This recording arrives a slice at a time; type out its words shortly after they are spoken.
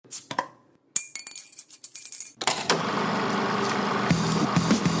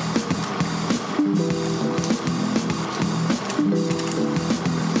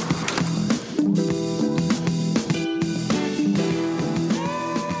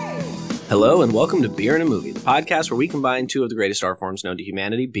Hello and welcome to Beer and a Movie, the podcast where we combine two of the greatest art forms known to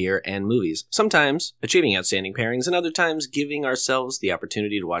humanity, beer and movies. Sometimes achieving outstanding pairings and other times giving ourselves the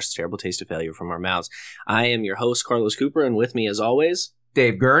opportunity to watch the terrible taste of failure from our mouths. I am your host, Carlos Cooper, and with me as always,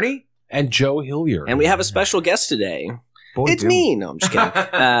 Dave Gurney and Joe Hilliard. And we have a special guest today. Boy, it's me. No, I'm just kidding.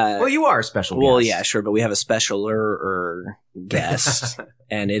 Well, you are a special guest. Well, yeah, sure, but we have a specialer guest,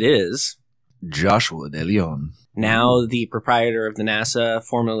 and it is Joshua De Leon. now the proprietor of the NASA,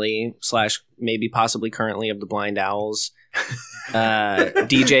 formerly / maybe possibly currently of the Blind Owls.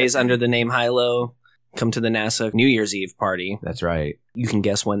 DJs under the name Hilo come to the NASA New Year's Eve party. That's right. You can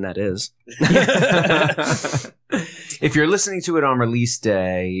guess when that is. If you're listening to it on release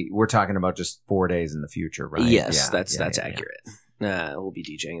day, we're talking about just 4 days in the future, right? Yes, that's accurate. We'll be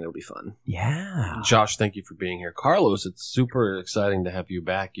DJing. It'll be fun. Yeah. Josh, thank you for being here. Carlos, it's super exciting to have you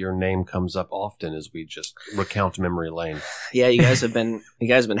back. Your name comes up often as we just recount memory lane. Yeah, you guys have been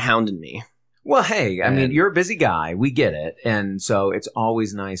hounding me. Well, hey, I mean, you're a busy guy. We get it. And so it's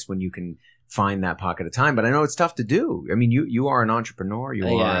always nice when you can find that pocket of time. But I know it's tough to do. I mean, you are an entrepreneur.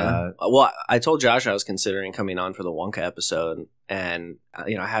 You are. Well, I told Josh I was considering coming on for the Wonka episode. And,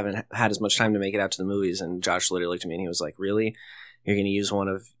 I haven't had as much time to make it out to the movies. And Josh literally looked at me and he was like, really? You're going to use one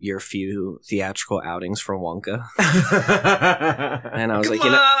of your few theatrical outings for Wonka? And I was like, we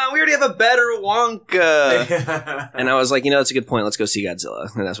already have a better Wonka. And I was like, that's a good point. Let's go see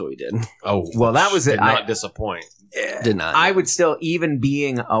Godzilla. And that's what we did. Oh, well, that was it. Did not disappoint. Did not. I would still, even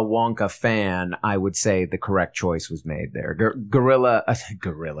being a Wonka fan, I would say the correct choice was made there. Godzilla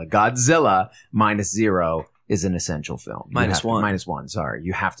 -0 is an essential film. -1, sorry.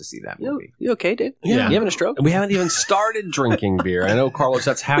 You have to see that movie. You okay, Dave? Yeah. You having a stroke? We haven't even started drinking beer. I know, Carlos,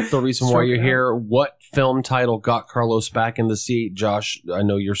 that's half the reason why you're here. What film title got Carlos back in the seat? Josh, I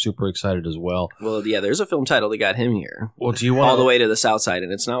know you're super excited as well. Well, yeah, there's a film title that got him here. Well, do you want all the way to the south side,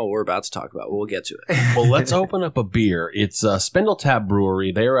 and it's not what we're about to talk about. We'll get to it. Well, let's open up a beer. It's Spindletap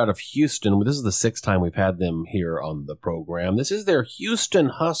Brewery. They are out of Houston. This is the 6th time we've had them here on the program. This is their Houston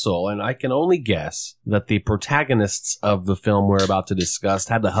Hustle, and I can only guess that the protagonists of the film we're about to discuss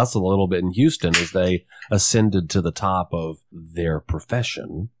had to hustle a little bit in Houston as they ascended to the top of their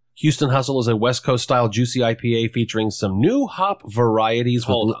profession. Houston Hustle is a West Coast style juicy IPA featuring some new hop varieties.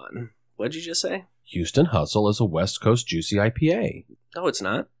 Hold on. What did you just say? Houston Hustle is a West Coast juicy IPA. No, it's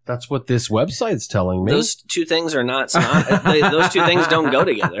not. That's what this website's telling me. Those two things are not. Those two things don't go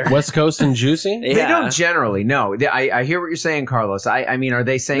together. West Coast and juicy? Yeah. They don't generally. No, I hear what you're saying, Carlos. I mean, are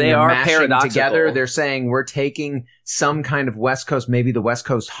they saying they are mashing paradoxical together? They're saying we're taking some kind of West Coast, maybe the West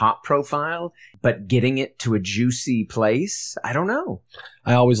Coast hop profile, but getting it to a juicy place. I don't know.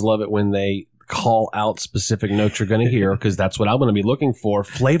 I always love it when they call out specific notes you're going to hear, because that's what I'm going to be looking for.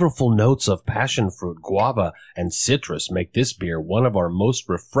 Flavorful notes of passion fruit, guava, and citrus make this beer one of our most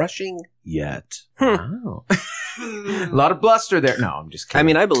refreshing yet. Wow. A lot of bluster there. No, I'm just kidding. I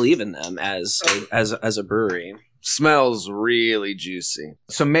mean, I believe in them as a brewery. Smells really juicy.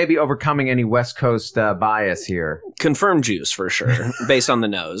 So maybe overcoming any West Coast bias here. Confirmed juice for sure, based on the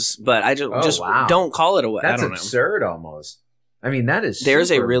nose. But I just wow. Don't call it a. That's I don't absurd, almost. I mean, that is. There's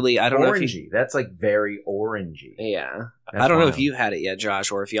a really. I don't orangey. know if you. That's like very orangey. Yeah. That's I don't know wild. if you had it yet,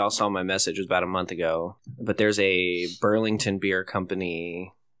 Josh, or if y'all saw my message. It was about a month ago. But there's a Burlington Beer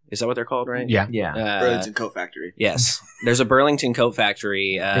Company. Is that what they're called, right? Yeah. Yeah. Burlington Coat Factory. Yes. There's a Burlington Coat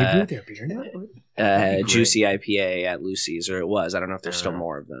Factory. They brew their beer now? Juicy IPA at Lucy's, or it was. I don't know if there's still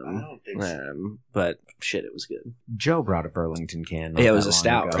more of I them. don't think so. But shit, it was good. Joe brought a Burlington can. Yeah, it was not a that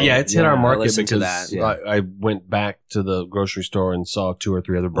stout, long ago. right? Yeah, it's hit our I market listened to because that. I went back to the grocery store and saw 2 or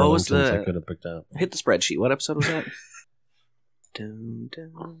 3 other What was Burlingtons I the- could have picked up. Hit the spreadsheet. What episode was that? Dun,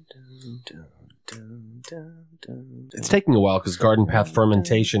 dun, dun, dun, dun, dun, dun. It's taking a while because Garden Path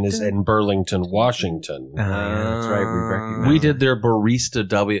Fermentation is in Burlington, Washington. Yeah, that's right. We recognized. We did their barista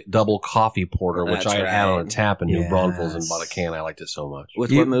double coffee porter, which That's I had on a right. tap in New Yes. Braunfels and bought a can. I liked it so much.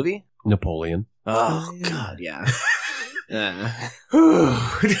 With what movie? Napoleon. Oh, yeah. God, yeah.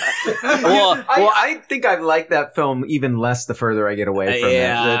 I think I like that film even less the further I get away from it.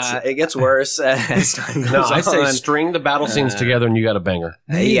 Yeah, it gets worse as time goes No, I say on. string the battle scenes together and you got a banger.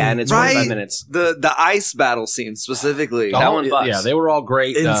 Yeah, and it's 45 minutes. The ice battle scene specifically. That one fucks. Yeah, they were all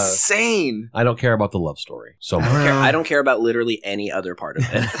great. Insane. I don't care about the love story so much. I don't care about literally any other part of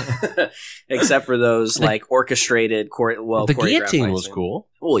it, except for those like orchestrated, The choreographed guillotine fight was scenes. cool.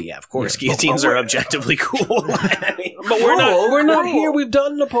 Well, yeah, of course. Guillotines are objectively cool. But we're not here. We've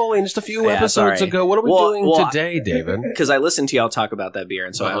done Napoleon just a few episodes ago. What are we doing today, David? Because I listened to y'all talk about that beer,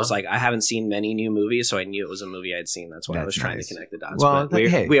 and so I was like, I haven't seen many new movies, so I knew it was a movie I'd seen. That's why I was trying to connect the dots. Well, but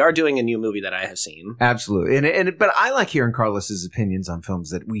we are doing a new movie that I have seen. Absolutely. But I like hearing Carlos's opinions on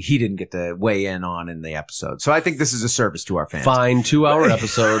films that he didn't get to weigh in on in the episode. So I think this is a service to our fans. Fine, 2-hour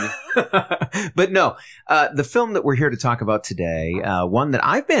episode. But no, the film that we're here to talk about today, one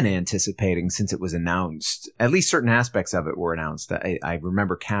that I've been anticipating since it was announced, at least certain aspects of it were announced. I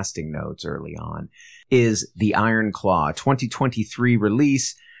remember casting notes early on, is The Iron Claw, 2023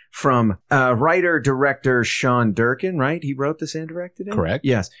 release from writer-director Sean Durkin, right? He wrote this and directed it? Correct.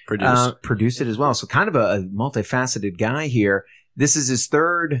 Yes. Produced it as well. So kind of a multifaceted guy here. This is his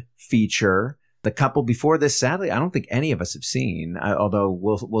third feature. The couple before this, sadly, I don't think any of us have seen, although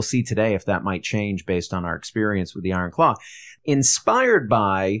we'll see today if that might change based on our experience with the Iron Claw. Inspired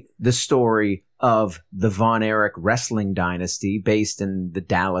by the story of the Von Erich wrestling dynasty based in the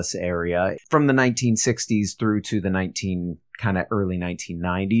Dallas area from the 1960s through to the early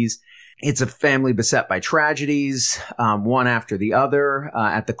 1990s. It's a family beset by tragedies, one after the other.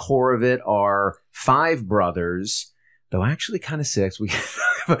 At the core of it are 5 brothers, though actually kind of 6.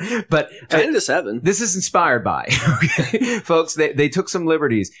 But kind of 7. This is inspired by, okay? Folks. They took some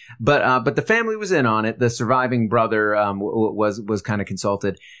liberties, but the family was in on it. The surviving brother was kind of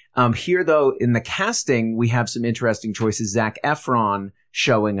consulted. Here, though, in the casting, we have some interesting choices. Zac Efron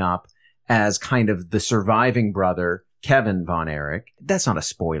showing up as kind of the surviving brother, Kevin Von Erich. That's not a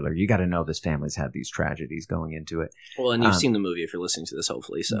spoiler. You got to know this family's had these tragedies going into it. Well, and you've seen the movie if you're listening to this,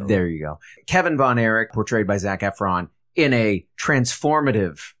 hopefully. So there you go. Kevin Von Erich, portrayed by Zac Efron, in a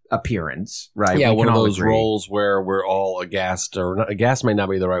transformative appearance, right? Yeah, one of those roles where we're all aghast, or not, aghast may not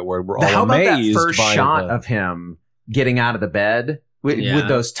be the right word. We're all amazed. How about that first shot of him getting out of the bed with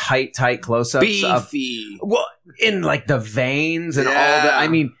those tight close-ups? Beefy. In like the veins and all that. I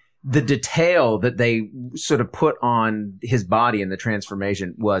mean, the detail that they sort of put on his body and the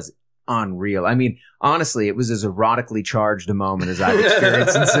transformation was unreal. I mean, honestly, it was as erotically charged a moment as I've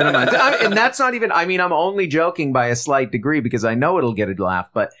experienced in cinema. And that's not even, I'm only joking by a slight degree because I know it'll get a laugh,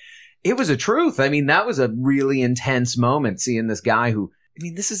 but it was a truth. I mean, that was a really intense moment seeing this guy who,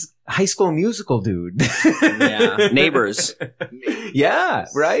 this is High School Musical, dude. Yeah. Neighbors. Yeah,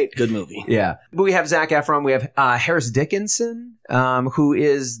 right? Good movie. Yeah. But we have Zac Efron. We have Harris Dickinson, who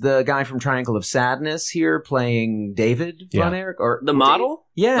is the guy from Triangle of Sadness here playing David Von Erich. Or the model?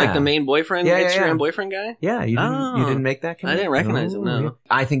 Yeah. Like the main boyfriend, Instagram boyfriend guy? Yeah. You didn't make that connection? I didn't recognize him, no.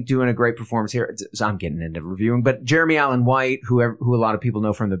 I think doing a great performance here. So I'm getting into reviewing. But Jeremy Allen White, who a lot of people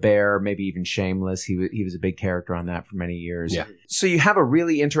know from The Bear, maybe even Shameless. He was a big character on that for many years. Yeah. So you have a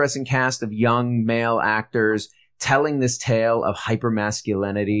really interesting cast of young male actors telling this tale of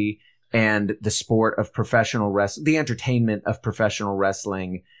hypermasculinity and the sport of professional wrestling, the entertainment of professional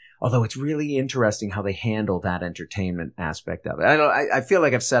wrestling. Although it's really interesting how they handle that entertainment aspect of it. I feel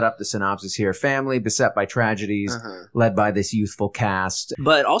like I've set up the synopsis here. Family beset by tragedies, led by this youthful cast.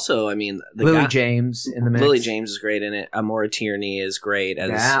 But also, Lily James in the mix. Lily James is great in it. Amora Tierney is great as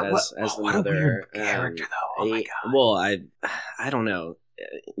the what mother. A weird character, though. Oh my god. Well, I don't know.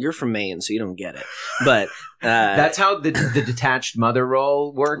 You're from Maine, so you don't get it. But that's how the detached mother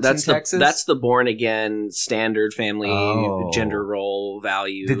role works in Texas? That's the born again standard family gender role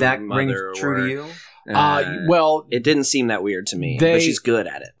value. Did that ring true to you? Well, it didn't seem that weird to me, but she's good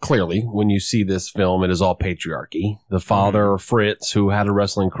at it. Clearly, when you see this film, it is all patriarchy. The father, Fritz, who had a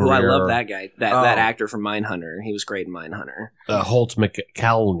wrestling career. I love that guy. That actor from Mindhunter. He was great in Mindhunter. Holt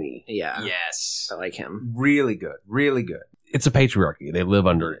McCallany. Yeah. Yes. I like him. Really good. Really good. It's a patriarchy. They live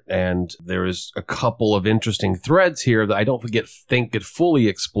under it. And there is a couple of interesting threads here that I don't think get fully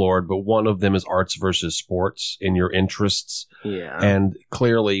explored, but one of them is arts versus sports in your interests. Yeah. And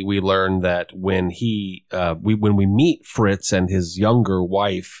clearly we learn that when when we meet Fritz and his younger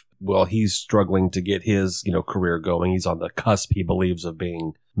wife, well, he's struggling to get his, career going. He's on the cusp, he believes, of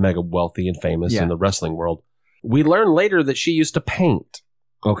being mega wealthy and famous in the wrestling world. We learn later that she used to paint.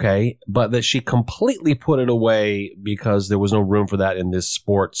 Okay, but that she completely put it away because there was no room for that in this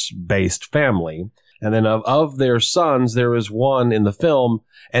sports-based family. And then of their sons, there is one in the film.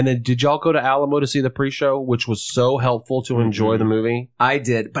 And then did y'all go to Alamo to see the pre-show, which was so helpful to enjoy the movie? I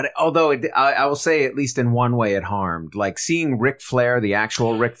did, but although I will say at least in one way it harmed. Like seeing Ric Flair, the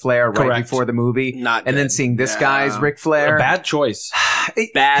actual Ric Flair, right before the movie, then seeing this guy's Ric Flair. A bad choice.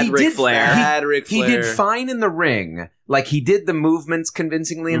 Bad Ric Flair. He did fine in the ring. Like he did the movements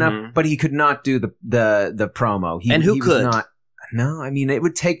convincingly enough, but he could not do the promo. Who could? No, I mean, it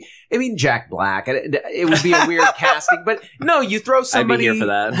would take, Jack Black. It would be a weird casting, but no, you throw somebody. I'd be here for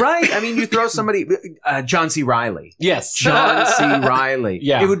that. Right? I mean, you throw somebody, John C. Reilly. Yes. John C. Reilly.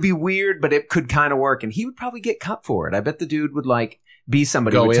 Yeah. It would be weird, but it could kind of work. And he would probably get cut for it. I bet the dude would be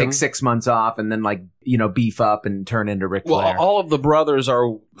somebody who would take 6 months off and then beef up and turn into Ric Flair. Well, all of the brothers are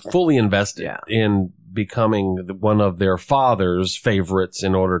fully invested in becoming one of their father's favorites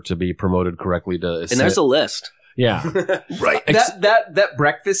in order to be promoted correctly to. And there's a list. Yeah. Right. That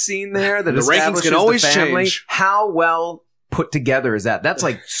breakfast scene there that The rankings establishes can always the family. change. How well put together is that? That's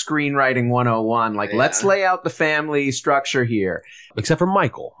like screenwriting 101. Let's lay out the family structure here. Except for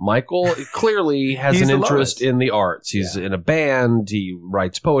Michael. Michael clearly has He's an the interest lowest. in the arts. He's in a band, he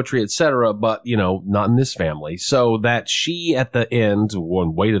writes poetry, etc., but, not in this family. So that she at the end,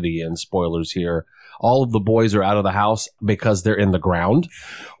 way to the end, spoilers here, all of the boys are out of the house because they're in the ground.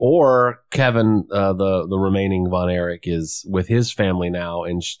 Or Kevin, the remaining Von Erich, is with his family now,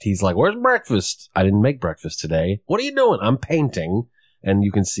 and he's like, where's breakfast? I didn't make breakfast today. What are you doing? I'm painting. And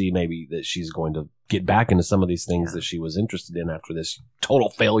you can see maybe that she's going to get back into some of these things that she was interested in after this total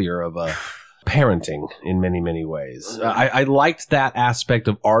failure of parenting in many, many ways. I liked that aspect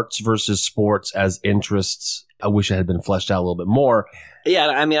of arts versus sports as interests. I wish it had been fleshed out a little bit more. Yeah,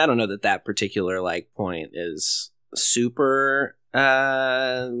 I mean, I don't know that particular point is super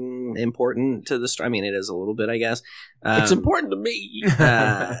important to the story. I mean, it is a little bit, I guess. It's important to me.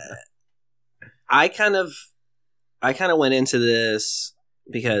 I kind of went into this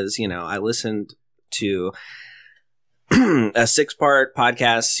because, I listened to a 6-part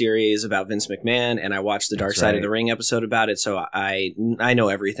podcast series about Vince McMahon, and I watched the Dark Side of the Ring episode about it. So I know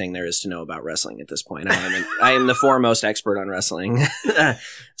everything there is to know about wrestling at this point. I am the foremost expert on wrestling.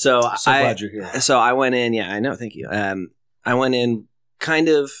 So glad you're here. So I went in. Yeah, I know. Thank you. I went in kind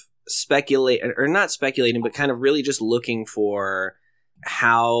of not speculating, but kind of really just looking for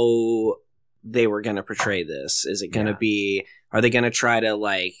how they were going to portray this. Is it going to be? Are they going to try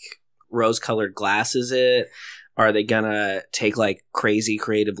to rose-colored glasses it? Are they gonna take crazy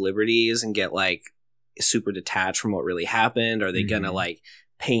creative liberties and get super detached from what really happened? Are they gonna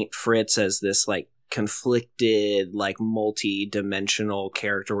paint Fritz as this conflicted multi-dimensional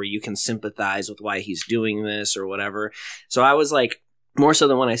character where you can sympathize with why he's doing this or whatever? So I was more so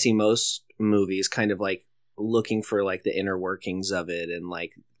than when I see most movies, kind of looking for the inner workings of it and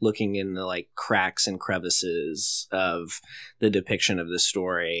looking in the cracks and crevices of the depiction of the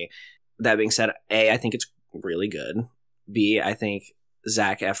story. That being said, I think it's really good. B, I think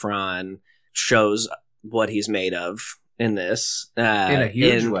Zac Efron shows what he's made of in this. In a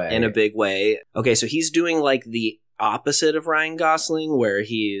huge way. In a big way. Okay, so he's doing the opposite of Ryan Gosling, where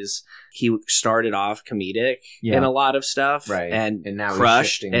he started off comedic in a lot of stuff, right? And now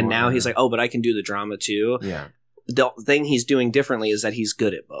crushed, he's and now he's but I can do the drama too. Yeah. The thing he's doing differently is that he's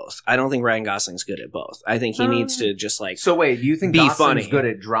good at both. I don't think Ryan Gosling's good at both. I think he needs to just So wait, you think be Gosling's funny. Good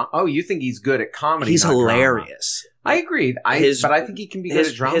at drama? Oh, you think he's good at comedy? He's not drama. hilarious. I agree. But I think he can be good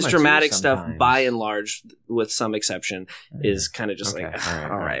at drama. His dramatic too, stuff, sometimes. by and large, with some exception, is kind of just Okay.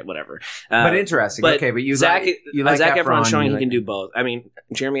 all right, whatever. But interesting. But okay, but you Zac like Efron showing you he can do both. I mean,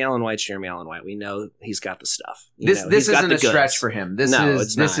 Jeremy Allen White's Jeremy Allen White. We know he's got the stuff. This isn't a stretch for him. This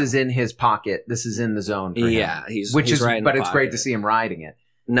it's not. is in his pocket. This is in the zone for him. Yeah, he's right. But in the it's great pocket. to see him riding it.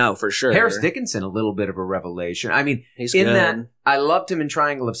 No, for sure. Harris Dickinson, a little bit of a revelation. I mean, He's in good. that, I loved him in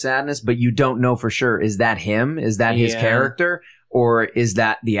Triangle of Sadness, but you don't know for sure. Is that him? Is that his character? Or is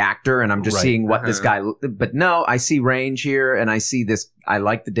that the actor? And I'm just seeing what this guy... But no, I see range here, and I see this... I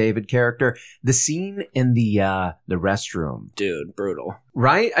like the David character. The scene in the restroom. Dude, brutal.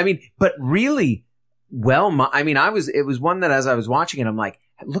 Right? I mean, but really... it was one that as I was watching it, I'm like,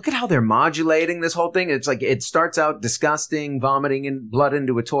 look at how they're modulating this whole thing. It's it starts out disgusting, vomiting and blood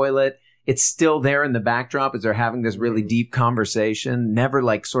into a toilet. It's still there in the backdrop as they're having this really deep conversation. Never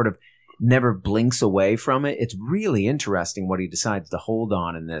blinks away from it. It's really interesting what he decides to hold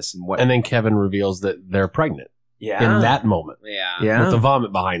on in this. And then Kevin reveals that they're pregnant. Yeah. In that moment. Yeah. With the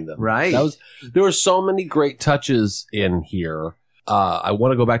vomit behind them. Right. There were so many great touches in here. I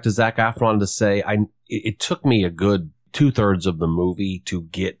want to go back to Zac Efron to say it took me a good 2/3 of the movie to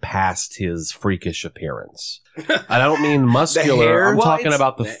get past his freakish appearance. I don't mean muscular. hair? I'm Well, talking it's-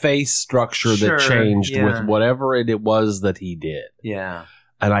 about the face structure Sure, that changed yeah. with whatever it was that he did. Yeah.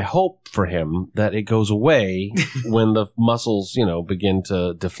 And I hope for him that it goes away when the muscles, begin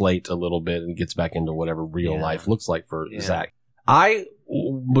to deflate a little bit and gets back into whatever real life looks like for Zach. I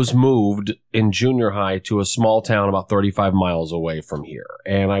was moved in junior high to a small town about 35 miles away from here.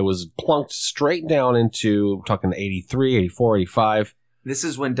 And I was plunked straight down into, we're talking 83, 84, 85. This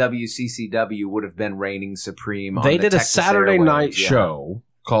is when WCCW would have been reigning supreme. They on the did a Texas Saturday airwaves. night Yeah. show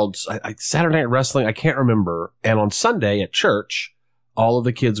called Saturday Night Wrestling. I can't remember. And on Sunday at church, all of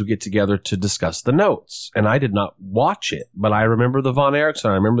the kids would get together to discuss the notes. And I did not watch it, but I remember the Von Erichs,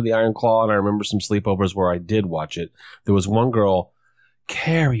 and I remember the Iron Claw, and I remember some sleepovers where I did watch it. There was one girl,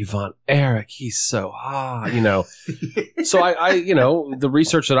 Carrie Von Erich, he's so hot, you know. So I, you know, the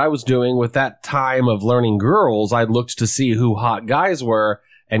research that I was doing with that time of learning girls, I looked to see who hot guys were,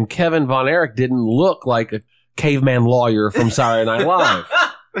 and Kevin Von Erich didn't look like a caveman lawyer from Saturday Night Live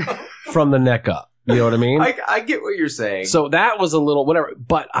from the neck up. You know what I mean? I get what you're saying. So that was a little whatever,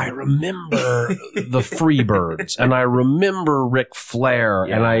 but I remember the Freebirds, and I remember Ric Flair,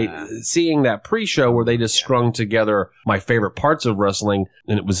 and I seeing that pre-show where they just strung together my favorite parts of wrestling,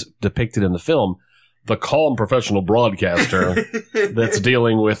 and it was depicted in the film. The calm professional broadcaster that's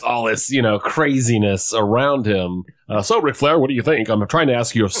dealing with all this, you know, craziness around him. So, Ric Flair, what do you think? I'm trying to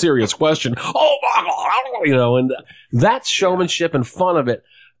ask you a serious question. Oh my God, you know, and that's showmanship and fun of it.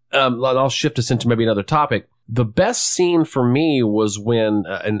 I'll shift us into maybe another topic. The best scene for me was when,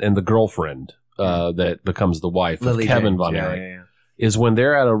 and the girlfriend that becomes the wife Lily of Kevin James, Von Erich, is when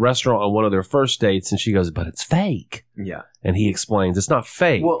they're at a restaurant on one of their first dates, and she goes, "But it's fake." Yeah. And he explains, "It's not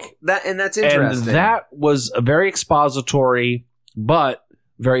fake." Well, that's interesting. And that was a very expository, but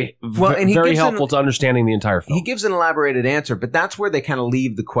very and he very gives helpful to understanding the entire film. He gives an elaborated answer, but that's where they kind of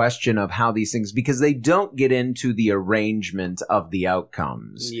leave the question of how these things, because they don't get into the arrangement of the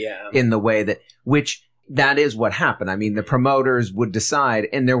outcomes in the way that, which that is what happened. I mean, the promoters would decide,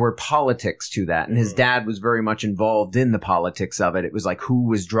 and there were politics to that. And his dad was very much involved in the politics of it. It was like who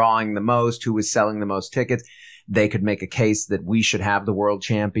was drawing the most, who was selling the most tickets. They could make a case that we should have the world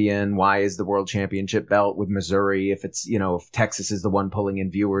champion. Why is the world championship belt with Missouri if it's, you know, if Texas is the one pulling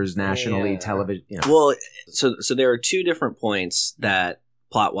in viewers nationally, television? You know. Well, so there are two different points that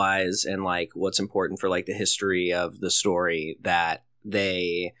plot wise and like what's important for like the history of the story that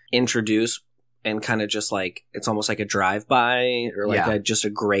they introduce and kind of just like it's almost like a drive-by or like just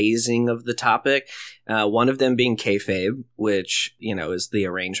a grazing of the topic. One of them being kayfabe, which, you know, is the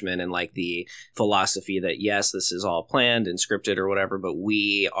arrangement and like the philosophy that, yes, this is all planned and scripted or whatever, but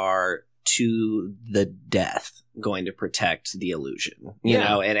we are to the death going to protect the illusion, you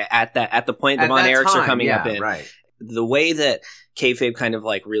know, and at the point the Von Erichs are coming up in, the way that kayfabe kind of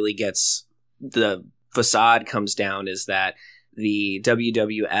like really gets the facade comes down is that the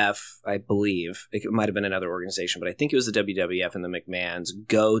WWF, I believe, it might have been another organization, but I think it was the WWF and the McMahons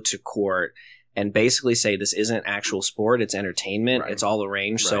go to court and basically say this isn't actual sport, it's entertainment, it's all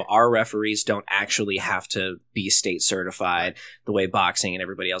arranged, so our referees don't actually have to be state certified the way boxing and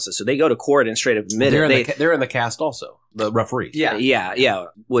everybody else is. So they go to court and straight up admit they're in the cast also, the referees. Yeah,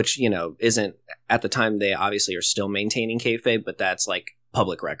 which, you know, isn't, at the time they obviously are still maintaining kayfabe, but that's like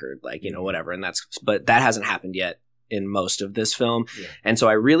public record, like, you know, whatever, and but that hasn't happened yet in most of this film. And so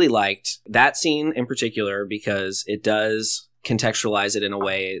I really liked that scene in particular because it does contextualize it in a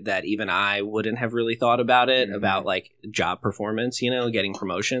way that even I wouldn't have really thought about it, about like job performance, you know, getting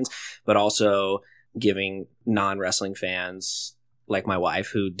promotions, but also giving non-wrestling fans like my wife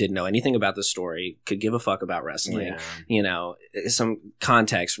who didn't know anything about the story, could give a fuck about wrestling, you know, some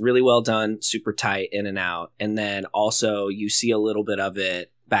context, really well done, super tight, in and out. And then also you see a little bit of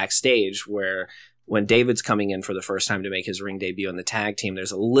it backstage where when David's coming in for the first time to make his ring debut in the tag team,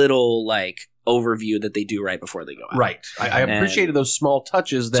 there's a little like overview that they do right before they go out. Right. I appreciated those small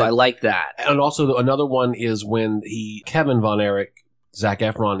touches. So I like that. And also another one is when Kevin Von Erich, Zac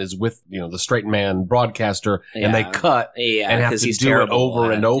Efron, is with, you know, the straight man broadcaster, and they cut and have to do it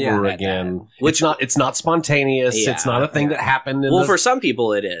over and over again. Which it's not spontaneous. It's not a thing that happened. Well, for some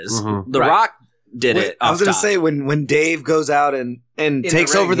people it is. The Rock did it. I was going to say when Dave goes out and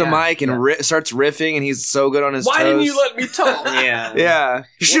takes over the mic and starts riffing, and he's so good on his toes. Why didn't you let me talk? Yeah.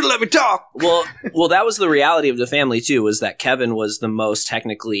 You should have let me talk. Well, that was the reality of the family too, was that Kevin was the most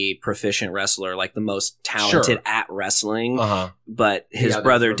technically proficient wrestler, like the most talented at wrestling. But his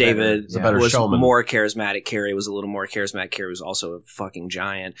brother David was more charismatic. Carrie was a little more charismatic. Carrie was also a fucking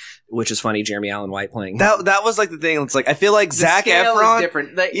giant, which is funny. Jeremy Allen White playing that was like the thing. It's like I feel like Zac Efron is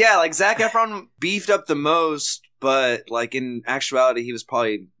different. like Zac Efron beefed up the most. But, like, in actuality, he was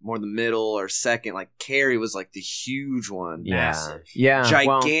probably more the middle or second. Like, Carrie was, like, the huge one. Massive. Yeah.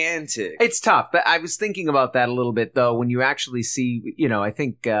 Gigantic. Well, it's tough. But I was thinking about that a little bit, though, when you actually see, you know, I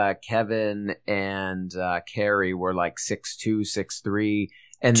think Kevin and Carrie were, like, 6'2", 6'3".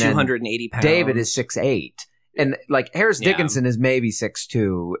 And then 280 pounds. David is 6'8". And like Harris Dickinson is maybe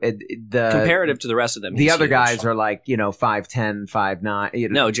 6'2". Comparative to the rest of them, the other huge. guys are like 5'10", 5'9".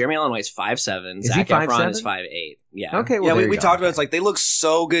 No, Jeremy Allen White's 5'7". Is Zac he Efron 5'7"? is 5'8". Yeah. Okay, well, we talked about it's like they look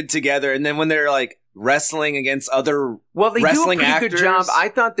so good together, and then when they're like wrestling against other they wrestling do a pretty actors, good job. I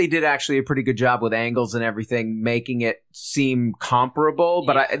thought they did actually a pretty good job with angles and everything, making it seem comparable.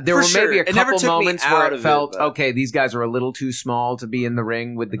 But there were maybe a couple moments where it felt okay. These guys are a little too small to be in the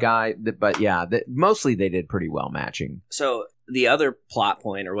ring with the guy. But yeah, mostly they did pretty well matching. So the other plot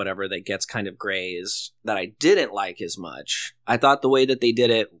point or whatever that gets kind of grazed that I didn't like as much, I thought the way that they did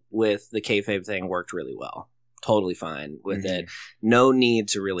it with the kayfabe thing worked really well. Totally fine with it. No need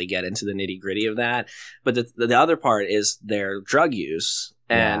to really get into the nitty gritty of that. But the other part is their drug use.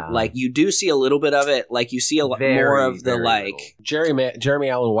 And like you do see a little bit of it. Like you see a lot more of the like little. Jeremy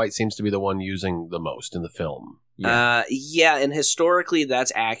Allen White seems to be the one using the most in the film. Yeah, and historically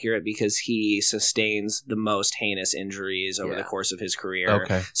that's accurate because he sustains the most heinous injuries over the course of his career.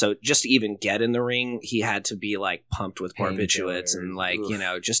 Okay. So just to even get in the ring, he had to be like pumped with barbiturates and like,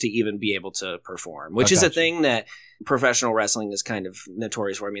 just to even be able to perform, which is a thing that professional wrestling is kind of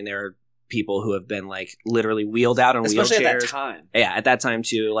notorious for. I mean, there are people who have been like literally wheeled out on wheelchairs. Especially at that time. Yeah, at that time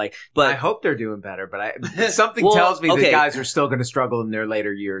too. Like, but I hope they're doing better. But something tells me that guys are still going to struggle in their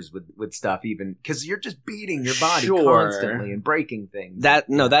later years with stuff, even because you're just beating your body constantly and breaking things.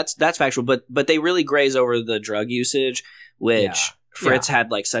 That's factual. But they really graze over the drug usage, which Fritz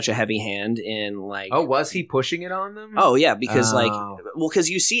had like such a heavy hand in like. Oh, was he pushing it on them? Oh yeah, because because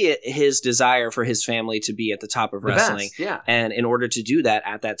you see it, his desire for his family to be at the top of wrestling, and in order to do that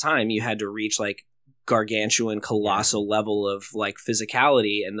at that time, you had to reach like gargantuan, colossal level of like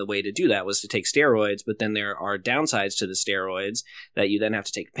physicality, and the way to do that was to take steroids. But then there are downsides to the steroids that you then have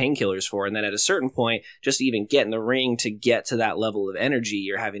to take painkillers for, and then at a certain point, just to even get in the ring to get to that level of energy,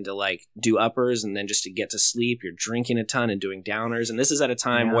 you're having to like do uppers, and then just to get to sleep, you're drinking a ton and doing downers. And this is at a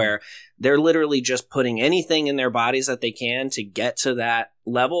time where they're literally just putting anything in their bodies that they can to get to that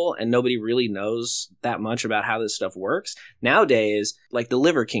level, and nobody really knows that much about how this stuff works nowadays. Like the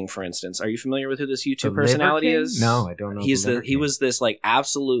Liver King, for instance. Are you familiar with who this YouTube personality is? No, I don't know. He was this like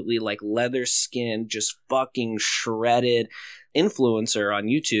absolutely like leather skinned, just fucking shredded influencer on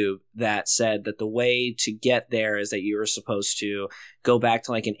YouTube that said that the way to get there is that you were supposed to go back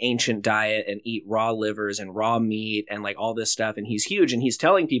to like an ancient diet and eat raw livers and raw meat and like all this stuff. And he's huge, and he's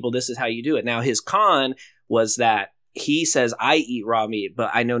telling people this is how you do it. Now his con was that he says, I eat raw meat, but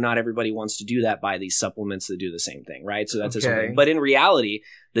I know not everybody wants to do that by these supplements that do the same thing, right? So that's his whole thing. But in reality,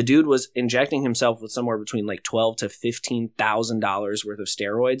 the dude was injecting himself with somewhere between like $12,000 to $15,000 worth of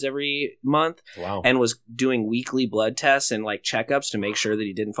steroids every month. Wow. And was doing weekly blood tests and like checkups to make sure that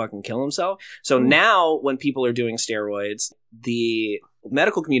he didn't fucking kill himself. So now when people are doing steroids, the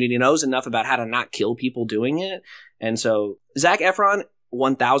medical community knows enough about how to not kill people doing it. And so Zac Efron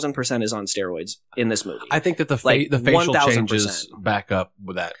 1000% is on steroids in this movie. I think that the facial 1000%. changes back up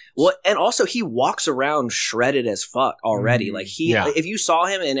with that. Well, and also he walks around shredded as fuck already. Like if you saw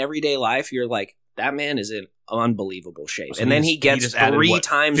him in everyday life, you're like, that man is in unbelievable shape. So and then he gets 3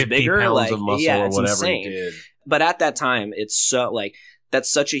 times bigger. Like, of muscle yeah, or it's whatever insane. he did. But at that time, it's so like that's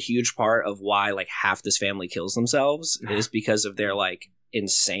such a huge part of why like half this family kills themselves is because of their like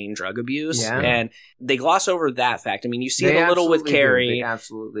insane drug abuse. And they gloss over that fact. I mean, you see it a little with Carrie. They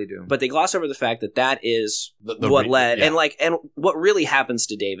absolutely do. But they gloss over the fact that that is what led and what really happens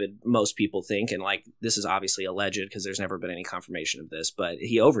to David, most people think, and like this is obviously alleged because there's never been any confirmation of this, but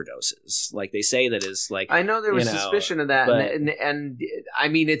he overdoses. Like they say that is like, I know there was suspicion of that, but, and I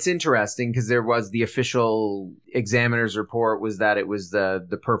mean it's interesting because there was the official examiner's report was that it was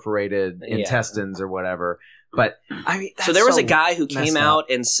the perforated intestines or whatever. But I mean, so there was a guy who came out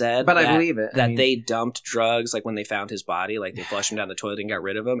and said, but I believe it, that they dumped drugs like when they found his body, like they flushed him down the toilet and got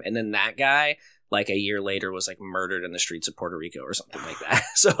rid of him, and then that guy, like a year later, was like murdered in the streets of Puerto Rico or something like that.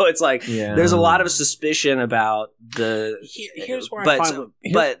 So it's like there's a lot of suspicion about the. Here's where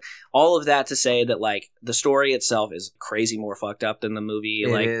but all of that to say that like the story itself is crazy more fucked up than the movie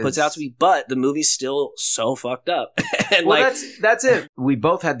puts out to be, but the movie's still so fucked up. And that's it. We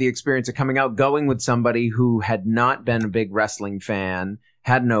both had the experience of coming out, going with somebody who had not been a big wrestling fan,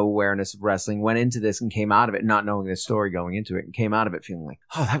 had no awareness of wrestling, went into this and came out of it not knowing the story going into it, and came out of it feeling like,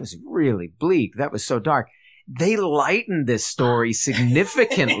 oh, that was really bleak. That was so dark. They lightened this story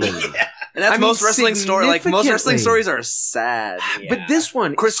significantly. And that's most wrestling stories. Like most wrestling stories are sad. But this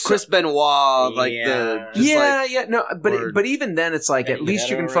one, Chris Benoit, but even then, it's like at least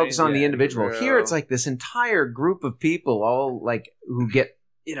you can focus on the individual. Here, it's like this entire group of people, all like who get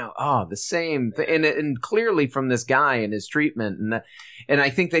the same thing, and clearly from this guy and his treatment, and I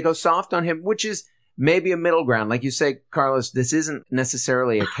think they go soft on him, which is maybe a middle ground. Like you say, Carlos, this isn't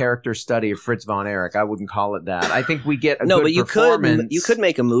necessarily a character study of Fritz von Erich. I wouldn't call it that. I think we get a good but you performance. could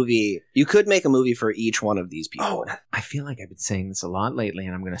make a movie. You could make a movie for each one of these people. Oh, I feel like I've been saying this a lot lately,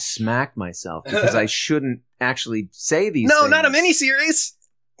 and I'm going to smack myself because I shouldn't actually say these things. No, not a miniseries.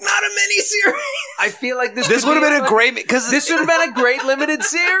 Not a miniseries. I feel like this would have been a great because this would have been a great limited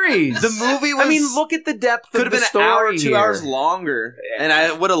series. The movie was. I mean, look at the depth could of have the been an hour, story 2 here. hours longer, and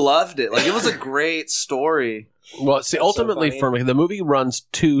I would have loved it. Like it was a great story. Well, see, ultimately so for me, the movie runs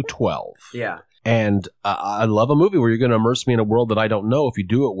 2:12. Yeah. And I love a movie where you're going to immerse me in a world that I don't know if you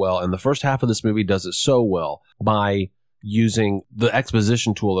do it well. And the first half of this movie does it so well by using the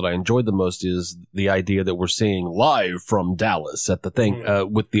exposition tool that I enjoyed the most is the idea that we're seeing live from Dallas at the thing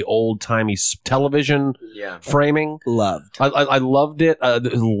with the old-timey television framing. Loved. I loved it.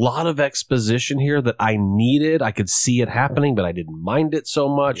 There's a lot of exposition here that I needed. I could see it happening, but I didn't mind it so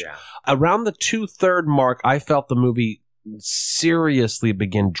much. Yeah. Around the 2/3 mark, I felt the movie seriously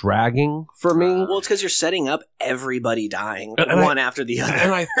begin dragging for me. Well, it's because you're setting up everybody dying And one after the other.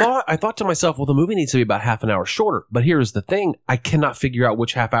 And I thought to myself, well, the movie needs to be about half an hour shorter. But here's the thing. I cannot figure out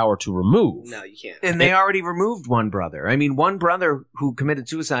which half hour to remove. No, you can't. And they already removed one brother. I mean, one brother who committed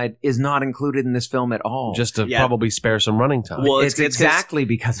suicide is not included in this film at all. Just to probably spare some running time. Well, it's exactly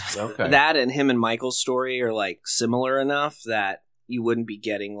because of Okay. that and him and Michael's story are like similar enough that you wouldn't be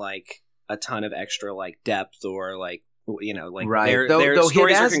getting like a ton of extra like depth or like, you know, like right. their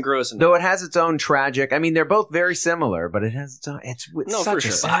stories are congruous enough. Though it has its own tragic. I mean, they're both very similar, but it has its own. It's No, such for a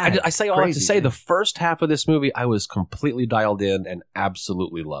sure. sad, I say all that to crazy say thing. the first half of this movie I was completely dialed in and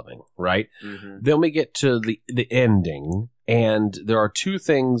absolutely loving, right? Mhm. Then we get to the ending, and there are two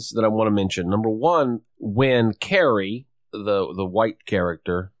things that I want to mention. Number one, when Carrie, the white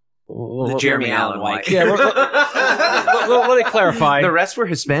character, The Jeremy Allen White. Yeah, let me clarify. The rest were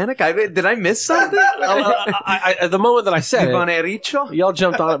Hispanic. Did I miss something? The moment that I said Von it, Ericho? y'all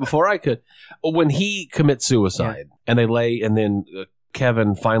jumped on it before I could. When he commits suicide, and then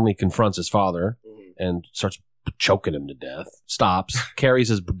Kevin finally confronts his father and starts choking him to death, stops, carries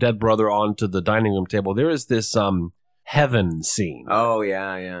his dead brother onto the dining room table. There is this heaven scene. Oh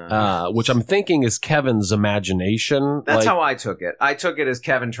yeah. Which I'm thinking is Kevin's imagination. That's how I took it. I took it as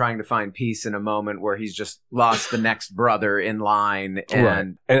Kevin trying to find peace in a moment where he's just lost the next brother in line,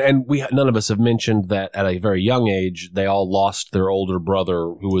 and and we none of us have mentioned that at a very young age they all lost their older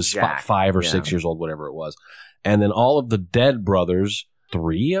brother who was Jack. 5 or 6 years old, whatever it was, and then all of the dead brothers,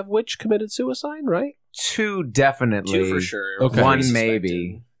 3 of which committed suicide, right? 2 definitely, 2 for sure. Okay. 1 Suspected.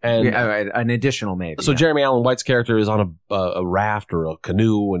 maybe. And An additional maybe. so yeah. Jeremy Allen White's character is on a raft or a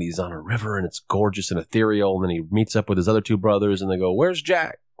canoe, and he's on a river, and it's gorgeous and ethereal. And then he meets up with his other 2 brothers, and they go, "Where's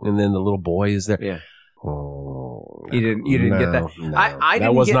Jack?" And then the little boy is there. Yeah. Oh, You didn't get that? No. I that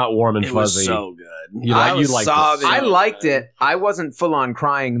didn't was get- not warm and It was fuzzy. so good. You I liked was it. sobbing. I liked it. I wasn't full on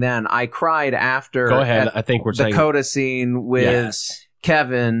crying then. I cried after. Go ahead. at I think we're the saying coda scene with Yes.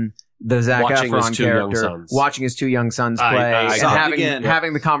 Kevin, the Zac Watching his Efron 2 young character, sons. watching his 2 young sons play, I and saw it again.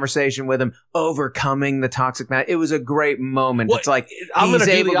 having the conversation with him, overcoming the toxic man. It was a great moment. Well, it's like I'm he's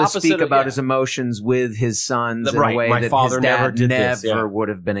gonna do able the to opposite speak of- about yeah. his emotions with his sons in Right. a way My that father his dad never did this, yeah. would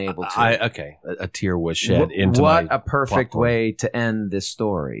have been able to. A tear was shed into What my a perfect popcorn. way to end this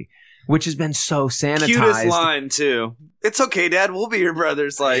story, which has been so sanitized. Cutest line too. It's okay, Dad. We'll be your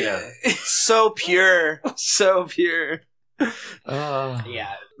brothers. Like so pure, so pure.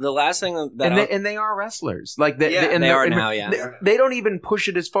 Yeah. The last thing that And they are wrestlers. Like they are now, yeah. They don't even push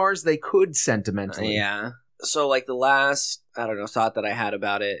it as far as they could sentimentally. yeah. So like the last, I don't know, thought that I had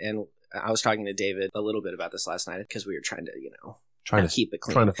about it, and I was talking to David a little bit about this last night because we were trying to, Trying to keep it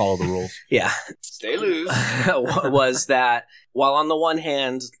clean. Trying to follow the rules. Yeah. Stay loose. Was that while on the one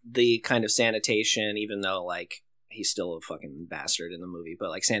hand, the kind of sanitation, even though like he's still a fucking bastard in the movie,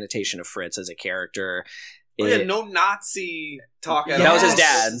 but like sanitation of Fritz as a character. No Nazi talk at That all. was his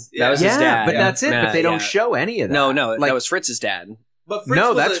dad. That was his dad. but that's it. But they don't show any of that. No, Like, that was Fritz's dad. But Fritz No,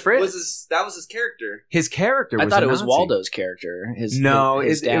 was that's Fritz. that was his character. his character was I thought a it was Nazi. Waldo's character. His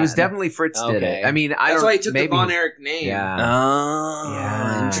It was definitely Fritz did Okay. it. I mean, I That's don't why he took maybe, the Von Erich name. Yeah. Oh,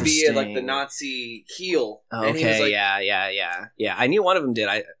 Yeah. To be interesting. like the Nazi heel. And he was Okay, like, yeah. I knew one of them did.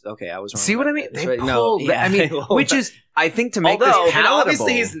 I was wrong. See what I about mean? that. They That's right. pulled. No, yeah, I mean, which is, I think, to make although this palatable.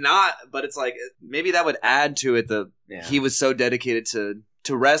 obviously he's not, but it's like maybe that would add to it. Yeah. He was so dedicated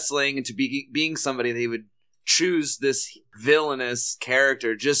to wrestling and to being somebody that he would choose this villainous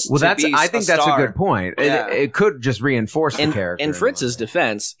character just Well, to be I think that's a star. good point. Yeah. It could just reinforce the character. In Fritz's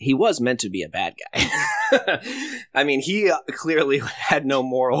defense, he was meant to be a bad guy. I mean, he clearly had no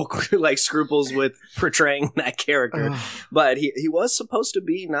moral like scruples with portraying that character, but he was supposed to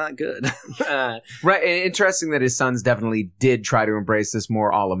be not good. Right. And interesting that his sons definitely did try to embrace this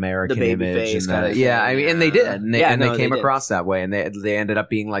more all-American The baby image. face And kind of yeah, thing. I mean, and they did. And they came did. across that way. And they ended up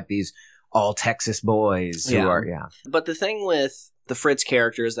being like these all Texas boys who are, But the thing with the Fritz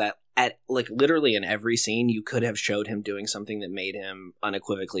character is that at like literally in every scene, you could have showed him doing something that made him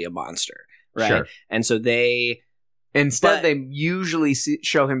unequivocally a monster, right? Sure. And so they they usually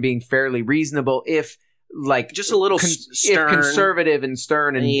show him being fairly reasonable, if like just a little stern, if conservative and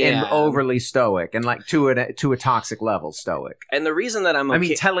stern and overly stoic, and like to a toxic level stoic. And the reason that I'm I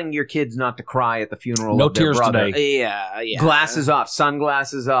mean, telling your kids not to cry at the funeral No of their tears brother. today. yeah, Glasses off,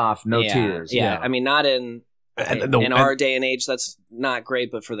 sunglasses off, no tears. Yeah. I mean, not in And our day and age, that's not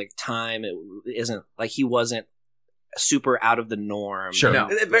great, but for the time, it isn't like he wasn't super out of the norm. Sure. No.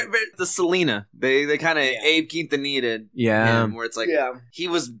 The Selena, they kind of Abe Quintanilla him, where it's like he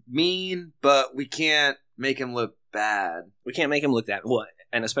was mean, but we can't make him look bad. We can't make him look that what,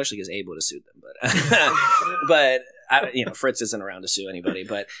 and especially because Abe would have sued them. But Fritz isn't around to sue anybody.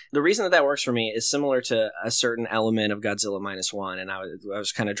 But the reason that works for me is similar to a certain element of Godzilla -1, and I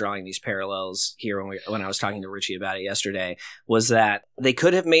was kind of drawing these parallels here when I was talking to Richie about it yesterday. Was that they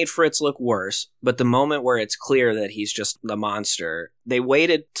could have made Fritz look worse, but the moment where it's clear that he's just the monster, they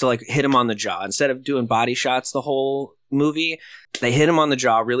waited to like hit him on the jaw instead of doing body shots the whole movie. They hit him on the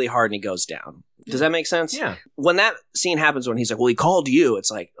jaw really hard and he goes down. Does that make sense? Yeah. When that scene happens, when he's like, well, he called you,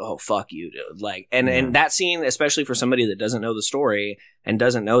 it's like, oh, fuck you, dude. Like, and that scene, especially for somebody that doesn't know the story and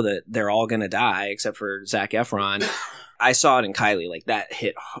doesn't know that they're all going to die, except for Zac Efron, I saw it in Kylie. Like,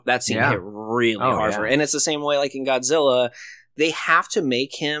 that scene hit really hard for her. And it's the same way, like, in Godzilla, they have to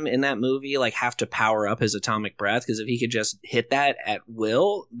make him in that movie, like, have to power up his atomic breath, because if he could just hit that at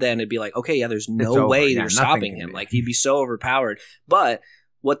will, then it'd be like, okay, yeah, there's no way you're stopping him. Like, he'd be so overpowered. But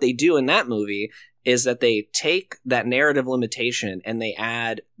what they do in that movie is that they take that narrative limitation and they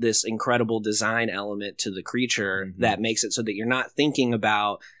add this incredible design element to the creature that makes it so that you're not thinking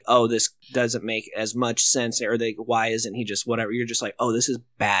about, oh, this doesn't make as much sense, or why isn't he just whatever. You're just like, oh, this is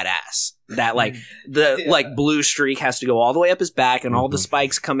badass. That like the like blue streak has to go all the way up his back and all the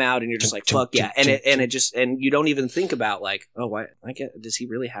spikes come out and you're just like, fuck yeah. And you don't even think about like, oh, why does he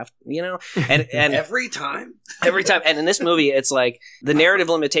really have, and every time. And in this movie, it's like the narrative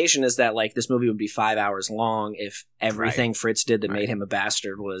limitation is that like this movie would be 5 hours long if everything Fritz did that made him a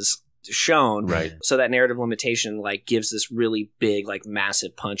bastard was shown. Right. So that narrative limitation like gives this really big, like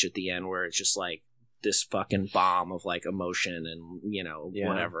massive punch at the end where it's just like this fucking bomb of like emotion and,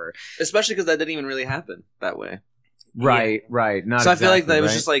 whatever. Especially because that didn't even really happen that way. Right. Not so I feel like that exactly,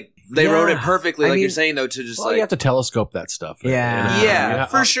 was just like they wrote it perfectly, like you're saying though, to just you have to telescope that stuff.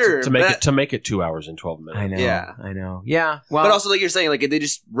 For sure. To make it 2 hours and 12 minutes. I know. Yeah. I know. Yeah. Well, but also like you're saying, like they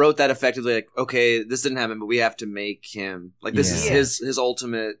just wrote that effectively, like, okay, this didn't happen, but we have to make him like this is his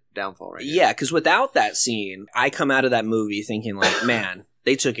ultimate downfall right now. Yeah, because without that scene, I come out of that movie thinking like, man,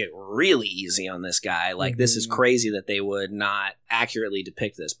 they took it really easy on this guy. Like, this is crazy that they would not accurately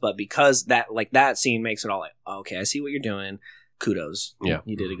depict this. But because that scene makes it all like, okay, I see what you're doing. Kudos. Yeah.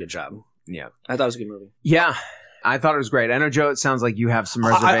 You did a good job. Yeah. I thought it was a good movie. Yeah. I thought it was great. I know, Joe, it sounds like you have some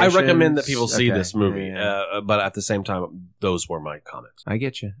reservations. I recommend that people see this movie. But at the same time, those were my comments. I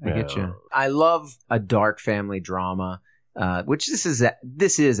get you. I love a dark family drama. Which this is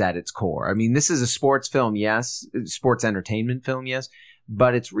at its core. I mean, this is a sports film, yes, sports entertainment film, yes,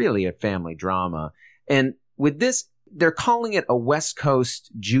 but it's really a family drama. And with this, they're calling it a West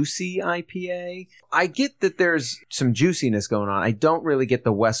Coast juicy IPA. I get that there's some juiciness going on. I don't really get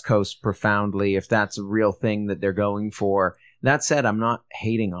the West Coast profoundly, if that's a real thing that they're going for. That said, I'm not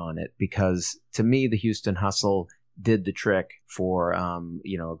hating on it, because to me, the Houston Hustle did the trick for, a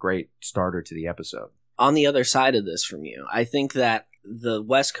great starter to the episode. On the other side of this from you, I think that the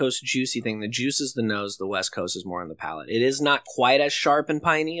West Coast juicy thing, the juice is the nose, the West Coast is more on the palate. It is not quite as sharp and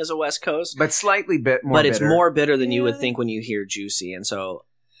piney as a West Coast, but slightly more but it's bitter. more bitter than you would think when you hear juicy, and so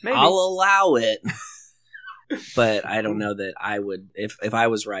maybe I'll allow it. But I don't know that I would, if I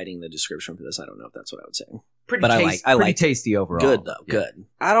was writing the description for this, I don't know if that's what I would say. I like tasty overall. Good though, good.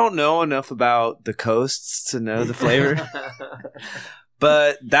 I don't know enough about the coasts to know the flavor.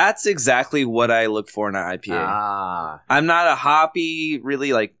 But that's exactly what I look for in an IPA. I'm not a hoppy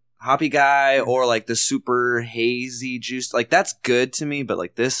guy, or like the super hazy juice. Like, that's good to me, but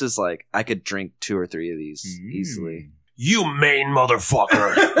like this is like I could drink 2 or 3 of these easily. You Maine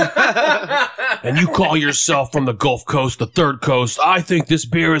motherfucker. And you call yourself from the Gulf Coast, the Third Coast. I think this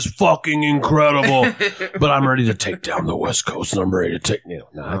beer is fucking incredible. But I'm ready to take down the West Coast, and I'm ready to take...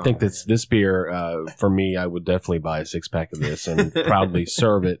 I think this beer, for me, I would definitely buy a 6-pack of this and proudly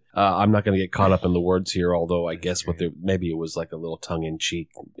serve it. I'm not going to get caught up in the words here, although I guess maybe it was like a little tongue-in-cheek.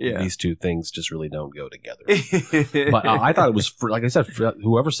 Yeah. These two things just really don't go together. But I thought it was, like I said,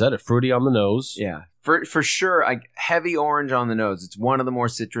 whoever said it, fruity on the nose. Yeah. For sure, heavy orange on the nose. It's one of the more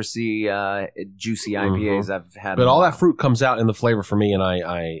citrusy, juicy IPAs I've had. But all that fruit comes out in the flavor for me, and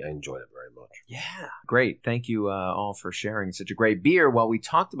I enjoyed it very much. Yeah, great. Thank you all for sharing such a great beer. While we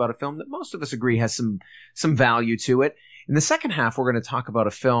talked about a film that most of us agree has some value to it. In the second half, we're going to talk about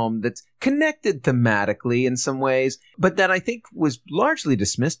a film that's connected thematically in some ways, but that I think was largely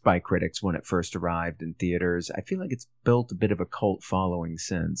dismissed by critics when it first arrived in theaters. I feel like it's built a bit of a cult following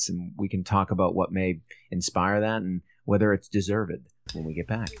since, and we can talk about what may inspire that and whether it's deserved when we get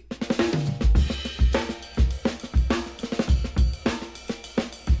back.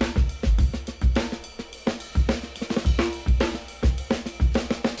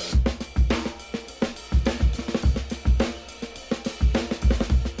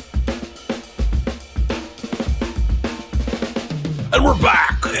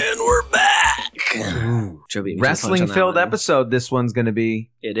 And we're back. Joe beat me to the punch on Wrestling-filled that one. episode this one's going to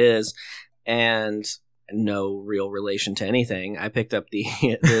be. It is. And no real relation to anything. I picked up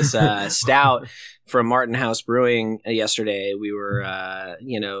this stout from Martin House Brewing yesterday. We were,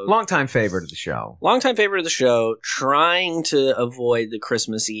 Longtime favorite of the show. Longtime favorite of the show, trying to avoid the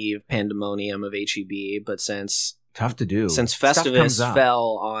Christmas Eve pandemonium of HEB, but since... Tough to do. Since Festivus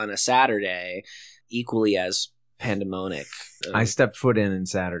fell on a Saturday, equally as pandemonic. I stepped foot in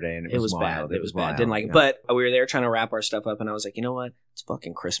Saturday, and it was wild. bad. It was bad. Didn't like it. But we were there trying to wrap our stuff up, and I was like, you know what? It's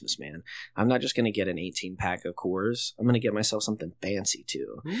fucking Christmas, man. I'm not just going to get an 18-pack of Coors. I'm going to get myself something fancy,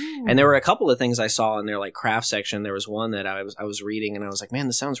 too. Ooh. And there were a couple of things I saw in their like craft section. There was one that I was reading, and I was like, man,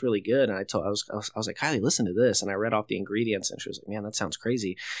 this sounds really good. And I was like, Kylie, listen to this. And I read off the ingredients, and she was like, man, that sounds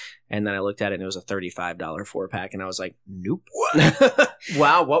crazy. And then I looked at it, and it was a $35 4-pack, and I was like, nope.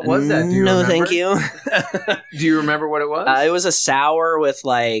 Wow, what was that? Do you remember? Thank you. Do you remember what it was? It was a sour with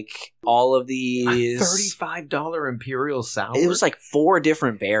like all of these a $35 imperial sour. It was like 4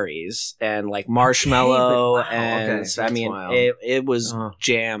 different berries and like marshmallow and I mean it was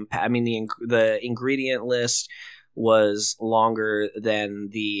jam. I mean the ingredient list was longer than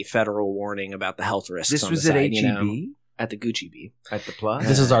the federal warning about the health risks. This on was the at side, HEB? At the Gucci Bee. At the Plus?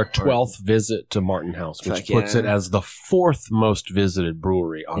 This is our 12th visit to Martin House, which puts it as the 4th most visited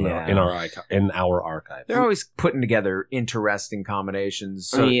brewery in our archive. They're always putting together interesting combinations.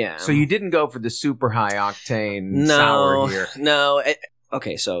 So you didn't go for the super high octane sour here. No.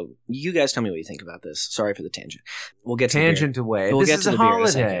 Okay, so you guys tell me what you think about this. Sorry for the tangent. We'll get to tangent away. We'll this get is to a the beer in a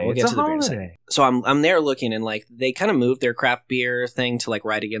holiday. second. We'll get to the beer in a second. So I'm there looking, and like they kind of moved their craft beer thing to like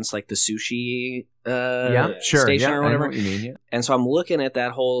right against like the sushi station or whatever. I know what you mean, yeah. And so I'm looking at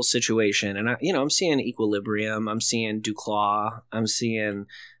that whole situation, and I'm seeing Equilibrium, I'm seeing Duclaw, I'm seeing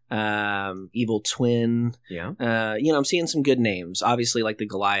Evil Twin. Yeah. I'm seeing some good names. Obviously, like the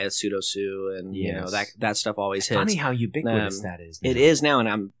Goliath, Pseudo-Sue, and that stuff always hits. Funny how ubiquitous that is. It is now, and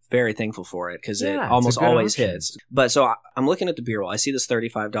I'm very thankful for it because it almost always hits. But so I'm looking at the beer wall. I see this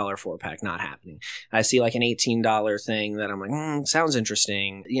 $35 4-pack not happening. I see like an $18 thing that I'm like, sounds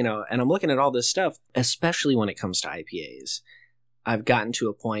interesting, and I'm looking at all this stuff, especially when it comes to IPAs. I've gotten to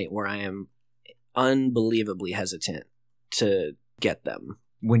a point where I am unbelievably hesitant to get them.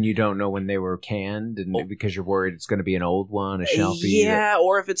 When you don't know when they were canned, and because you're worried it's going to be an old one, a shelfie. Yeah,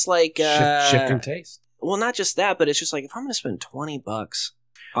 or if it's like shifting taste. Well, not just that, but it's just like if I'm going to spend $20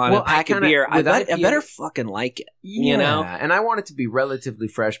 on a pack of beer, I better fucking like it. And I want it to be relatively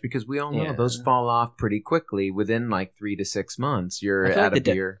fresh because we all know those fall off pretty quickly within like 3 to 6 months. You're out of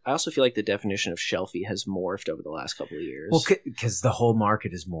beer. I also feel like the definition of shelfie has morphed over the last couple of years. Well, because the whole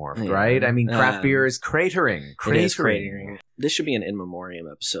market is morphed, right? I mean, craft beer is cratering. It is cratering. This should be an in memoriam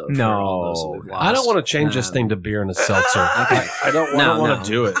episode. No, for all those that we've lost. I don't want to change this thing to beer and a seltzer. I don't want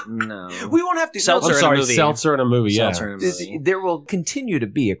to do it. No, we won't have to. Seltzer in a movie. Seltzer in a movie. Yeah, there will continue to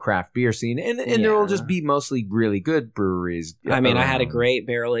be a craft beer scene, and there will just be mostly really good breweries. I mean, I had a great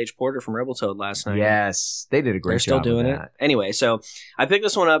barrel aged porter from Rebel Toad last night. Yes, they did a great job. They're still doing it. Anyway, so I picked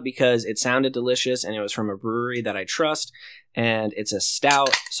this one up because it sounded delicious, and it was from a brewery that I trust, and it's a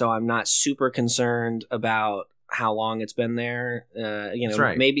stout, so I'm not super concerned about how long it's been there.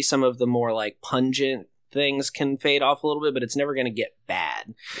 Right. Maybe some of the more like pungent things can fade off a little bit, but it's never going to get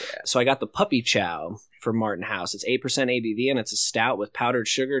bad. Yeah. So I got the Puppy Chow from Martin House. It's 8% ABV, and it's a stout with powdered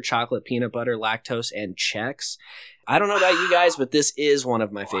sugar, chocolate, peanut butter, lactose, and Chex. I don't know about you guys, but this is one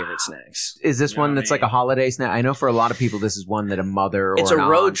of my favorite snacks. Is this one that's like a holiday snack? I know for a lot of people, this is one that a mother or it's a an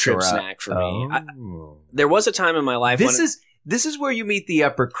road aunt trip or a- snack for me. There was a time in my life This is where you meet the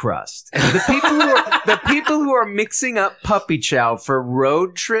upper crust. The people who are mixing up puppy chow for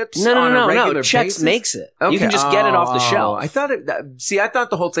road trips. No. Chex basis? Makes it. Okay. You can just get it off the shelf. I thought I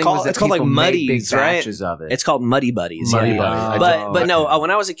thought the whole thing was that it's called people like make big Muddies, right? batches of it. It's called Muddy Buddies. Muddy yeah. Buddies. But no, when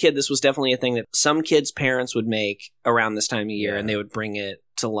I was a kid, this was definitely a thing that some kids' parents would make around this time of year, and they would bring it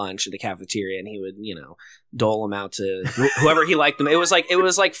to lunch at the cafeteria, and he would, dole them out to whoever he liked them. It was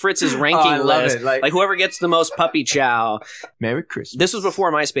like Fritz's ranking list. Like whoever gets the most puppy chow. Merry Christmas. This was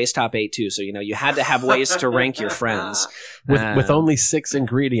before MySpace Top 8 too, so you had to have ways to rank your friends. With only 6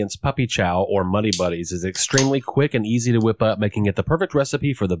 ingredients, puppy chow or Muddy Buddies is extremely quick and easy to whip up, making it the perfect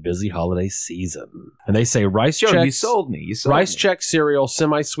recipe for the busy holiday season. And they say rice Chex. You sold me. Rice Chex cereal,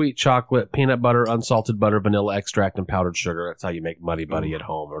 semi-sweet chocolate, peanut butter, unsalted butter, vanilla extract, and powdered sugar. That's how you make Muddy Buddy at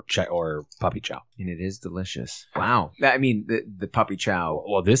home or puppy chow. And it is delicious. Wow. I mean, the puppy chow.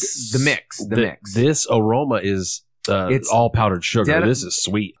 Well, the mix. This aroma is it's all powdered sugar. This is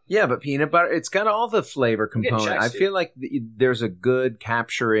sweet. Yeah, but peanut butter, it's got all the flavor component. I feel like there's a good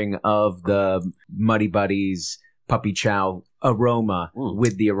capturing of the Muddy Buddies puppy chow aroma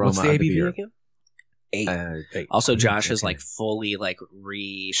with the aroma. What's the of ABV beer. again? 8. Also, Josh has fully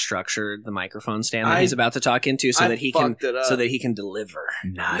restructured the microphone stand that he's about to talk into so that he can deliver.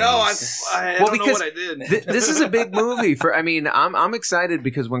 Nice. No, I don't know what I did. This is a big movie I'm excited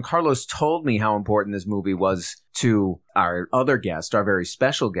because when Carlos told me how important this movie was to our other guest, our very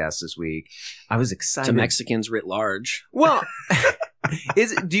special guest this week, I was excited. To Mexicans writ large. Well,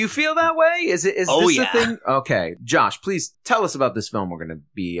 do you feel that way? Is this the thing? Okay. Josh, please tell us about this film we're going to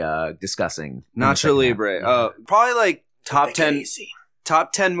be discussing. Nacho Libre. Probably top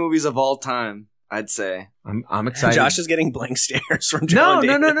 10 movies of all time, I'd say. I'm excited. Josh is getting blank stares from John.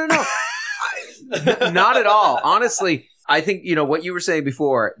 No. Not at all. Honestly, I think, what you were saying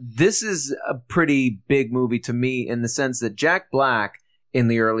before, this is a pretty big movie to me in the sense that Jack Black in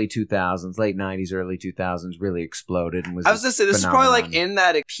the early 2000s, late 90s, early 2000s, really exploded and was I was going to say, this is probably in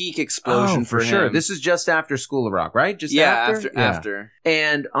that peak explosion for him. Sure. This is just after School of Rock, right? After.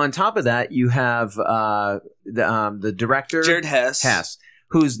 And on top of that, you have the director, Jared Hess.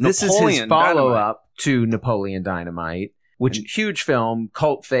 This is his follow-up to Napoleon Dynamite, which huge film,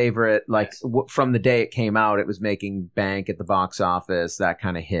 cult favorite. From the day it came out, it was making bank at the box office, that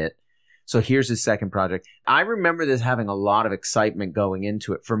kind of hit. So here's his second project. I remember this having a lot of excitement going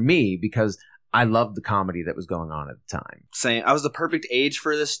into it for me because I loved the comedy that was going on at the time. Same. I was the perfect age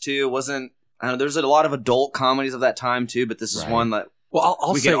for this too. It wasn't. I don't know. There's a lot of adult comedies of that time too, but this is one that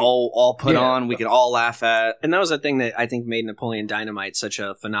we could all put on. We could all laugh at. And that was the thing that I think made Napoleon Dynamite such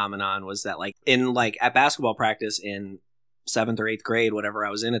a phenomenon. Was that at basketball practice in 7th or 8th grade, whatever I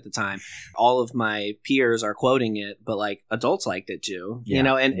was in at the time, all of my peers are quoting it, but adults liked it too,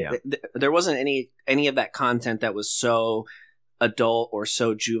 there wasn't any of that content that was so adult or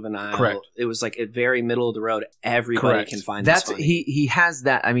so juvenile. Correct. It was a very middle of the road. Everybody can find this funny. He has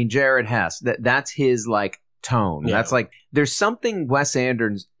that. I mean, Jared Hess, that's his tone. Yeah. That's there's something Wes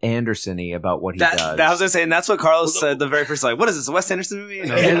Anderson-y about what he does. That was going to say, and that's what Carlos said the very first, what is this, a Wes Anderson movie?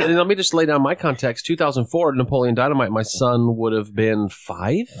 And let me just lay down my context. 2004, Napoleon Dynamite, my son would have been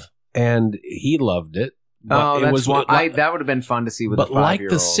 5, and he loved it. That would have been fun to see with a 5-year-old. But like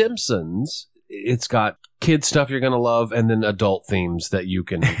The Simpsons, it's got kid stuff you're going to love, and then adult themes that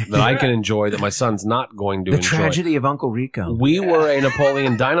I can enjoy that my son's not going to enjoy. The Tragedy of Uncle Rico. We were a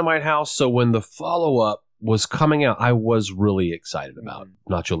Napoleon Dynamite house, so when the follow-up was coming out, I was really excited about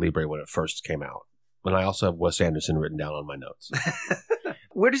Nacho Libre when it first came out. And I also have Wes Anderson written down on my notes.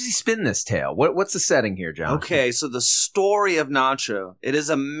 Where does he spin this tale? What's the setting here, John? Okay, so the story of Nacho. It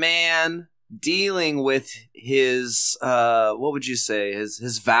is a man dealing with his, what would you say,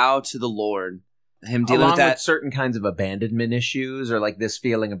 his vow to the Lord. Him dealing Along with that. With certain kinds of abandonment issues or this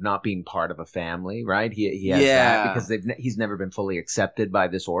feeling of not being part of a family, right? He has that because he's never been fully accepted by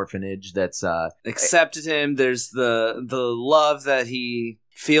this orphanage that's accepted him. There's the love that he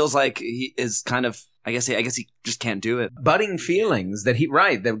feels like he is kind of, I guess he just can't do it. Budding feelings that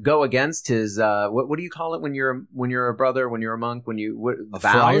that go against his what do you call it when you're a brother, when you're a monk, when you vows?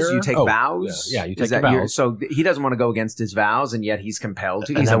 Friar? You take vows? Yeah, you take vows. So he doesn't want to go against his vows, and yet he's compelled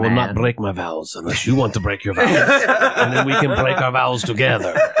to. And I will not break my vows unless you want to break your vows, and then we can break our vows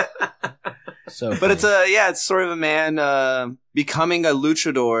together. But it's sort of a man becoming a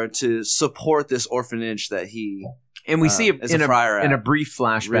luchador to support this orphanage that he and we see in a brief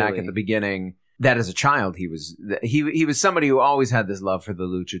flashback at the beginning. that as a child he was somebody who always had this love for the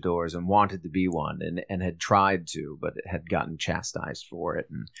luchadors and wanted to be one and had tried to, but had gotten chastised for it.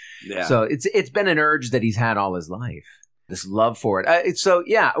 And so it's been an urge that he's had all his life. This love for it.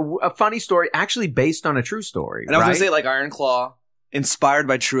 A funny story, actually based on a true story. And I was going to say, like Iron Claw, inspired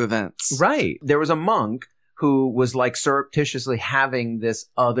by true events. Right. There was a monk who was like surreptitiously having this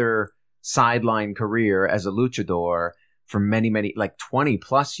other sideline career as a luchador for many, like 20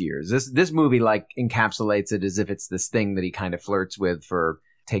 plus years. This movie like encapsulates it as if it's this thing that he kind of flirts with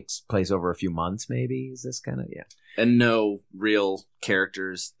takes place over a few months, maybe. Is this kind of, And no real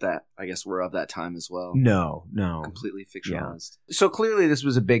characters that I guess were of that time as well. No. Completely fictionalized. Yeah. So clearly this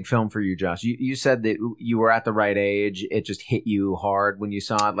was a big film for you, Josh. You said that you were at the right age. It just hit you hard when you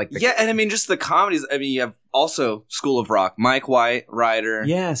saw it. And I mean, just the comedies. I mean, you have also School of Rock, Mike White, Ryder.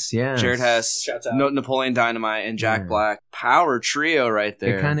 Yes. Jared Hess, Napoleon Dynamite, and Jack Black. Power trio right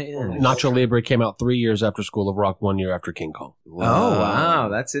there. It kind of is. Nacho Libre came out 3 years after School of Rock, 1 year after King Kong. Wow. Oh, wow.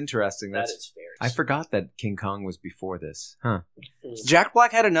 That's interesting. That is fair. I forgot that King Kong was before this. Huh. Jack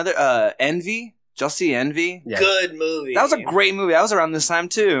Black had another Envy. Did y'all see Envy? Yeah. Good movie. That was a great movie. That was around this time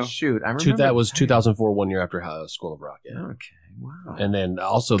too. Shoot, I remember. That was 2004, 1 year after School of Rock. Yeah. Okay. Wow. And then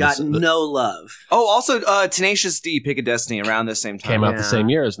also got no love. Oh, also Tenacious D, Pick of Destiny, around the same time. Came out the same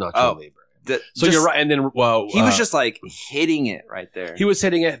year as Nacho Libre. You're right. And then, he was just like hitting it right there. He was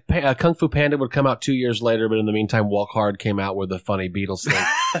hitting it. Kung Fu Panda would come out 2 years later, but in the meantime, Walk Hard came out with a funny Beatles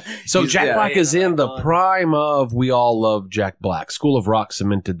thing. So Jack Black is in the prime of we all love Jack Black. School of Rock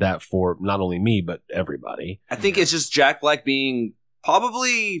cemented that for not only me, but everybody. I think it's just Jack Black being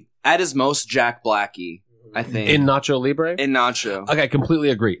probably at his most Jack Blacky. I think in Nacho Libre. In Nacho, okay, I completely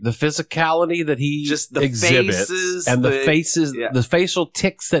agree. The physicality that he just the exhibits faces, and the faces, the facial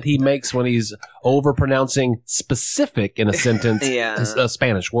ticks that he makes when he's over pronouncing specific in a sentence,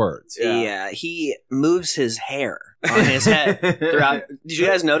 Spanish words. Yeah, he moves his hair on his head throughout. Did you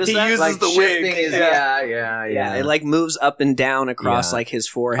guys notice that? He uses the wig. Yeah. It like moves up and down across like his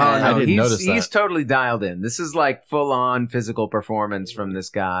forehead. Oh, no, I didn't notice that. He's totally dialed in. This is like full on physical performance from this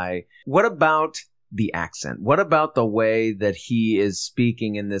guy. What about the accent? What about the way that he is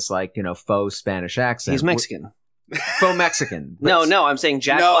speaking in this faux Spanish accent? He's Mexican. Faux Mexican. No, I'm saying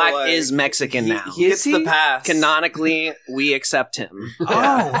Jack Black is Mexican now. He gets the pass. Canonically, we accept him. Oh,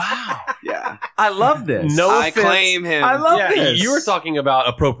 wow. Yeah. I love this. I claim him. I love this. You were talking about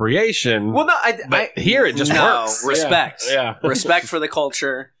appropriation. Well, no, but here it just works. Respect. Yeah. Respect for the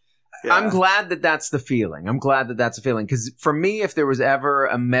culture. Yeah. I'm glad that that's the feeling. Because for me, if there was ever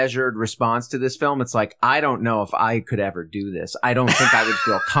a measured response to this film, it's like, I don't know if I could ever do this. I don't think I would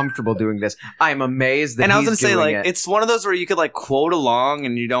feel comfortable doing this. I'm amazed that I was going to say, it. it's one of those where you could quote along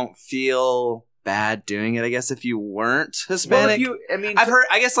and you don't feel bad doing it, I guess, if you weren't Hispanic. Well, I've heard,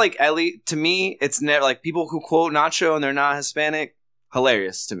 I guess, at least to me, it's never people who quote Nacho and they're not Hispanic.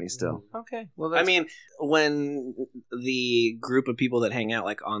 Hilarious to me still. Okay. Well, I mean, when the group of people that hang out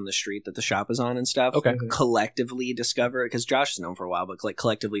on the street that the shop is on and stuff collectively discovered, because Josh has known for a while, but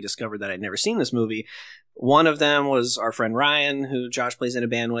collectively discovered that I'd never seen this movie. One of them was our friend Ryan, who Josh plays in a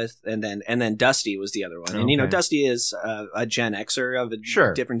band with, and then Dusty was the other one. And Dusty is a Gen Xer of a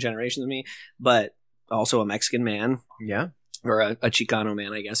different generation than me, but also a Mexican man. Yeah. Or a Chicano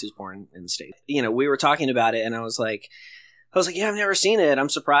man, I guess, who's born in the States. We were talking about it, and I was like, yeah, I've never seen it. I'm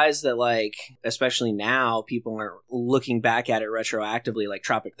surprised that, especially now, people are looking back at it retroactively, like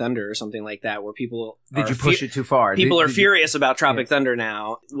Tropic Thunder or something like that, where people Did you push it too far? People are furious about Tropic Thunder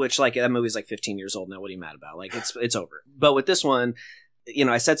now, which, that movie's 15 years old now. What are you mad about? It's over. But with this one,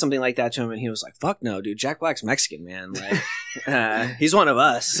 I said something like that to him, and he was like, fuck no, dude. Jack Black's Mexican, man. He's one of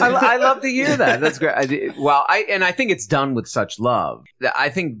us. I love to hear that. That's great. I think it's done with such love. I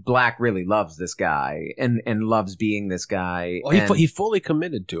think Black really loves this guy and loves being this guy. Well, he fully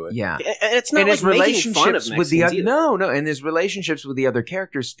committed to it. Yeah. And it's not his relationships with the other, no, and his relationships with the other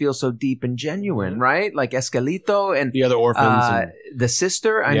characters feel so deep and genuine, right? Like Escalito and the other orphans. The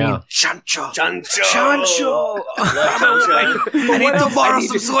sister, I mean, Chancho. I need to borrow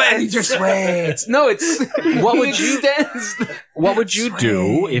some sweats. I need your sweats. No, it's what would you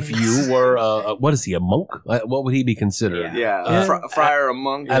do if you were what is he, a monk? What would he be considered? A friar, a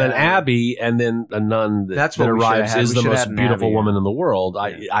monk at an abbey, and then a nun that arrives is the most beautiful woman in the world.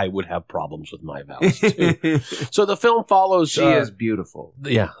 I would have problems with my vows too. So the film follows. She is beautiful.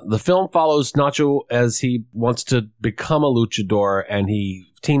 Yeah, the film follows Nacho as he wants to become a luchador, and he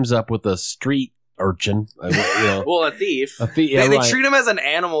teams up with a street urchin. Well, a thief. They treat him as an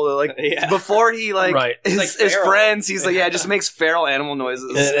animal. Though. Like before he his friends, he's like just makes feral animal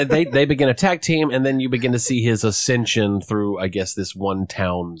noises. And they begin a tag team, and then you begin to see his ascension through, I guess, this one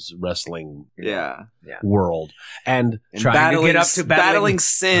town's wrestling world, and trying to get up to battling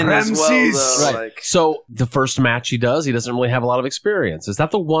sin as well. Though. So the first match he doesn't really have a lot of experience. Is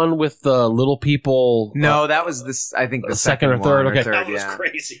that the one with the little people? No, that was this. I think the second or third. Okay, that was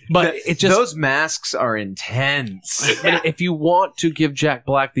crazy. But it just those masks are intense. But if you want to give Jack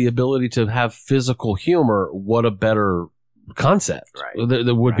Black the ability to have physical humor, what a better concept. Right.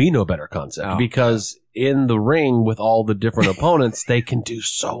 There would be no better concept because in the ring with all the different opponents, they can do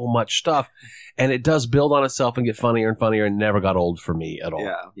so much stuff. And it does build on itself and get funnier and funnier and never got old for me at all.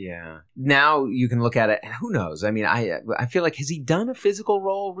 Yeah. Now you can look at it, and who knows? I mean, I feel like, has he done a physical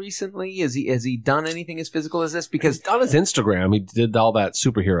role recently? Has he done anything as physical as this? Because on his Instagram, he did all that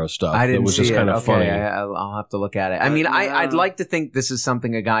superhero stuff. I didn't It was see just kind of funny. I'll have to look at it. I mean, I'd like to think this is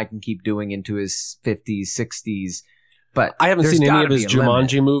something a guy can keep doing into his 50s, 60s. But I haven't seen any of his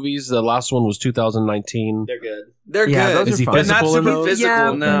Jumanji movies. The last one was 2019. They're good. They're good. Is he but not super physical.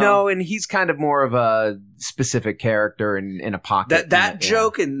 Yeah, no, and he's kind of more of a specific character in a pocket. That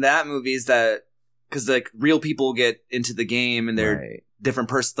joke in that movie is that because like real people get into the game and they're different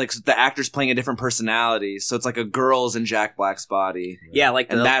person, like the actor's playing a different personality, so it's like a girl's in Jack Black's body. Yeah,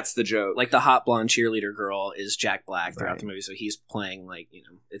 and that's the joke. Like the hot blonde cheerleader girl is Jack Black throughout the movie, so he's playing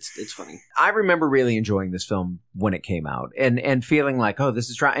it's funny. I remember really enjoying this film when it came out, and feeling like, oh, this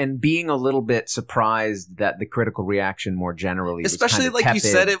is and being a little bit surprised that the critical reaction more generally, especially was like tepid. You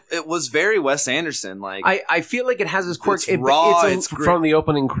said, it was very Wes Anderson. Like I feel like it has this quirk. It's raw. It's from the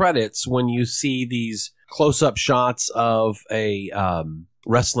opening credits when you see these close-up shots of a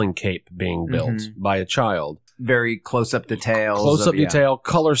wrestling cape being built by a child. Very close-up details. Close-up detail,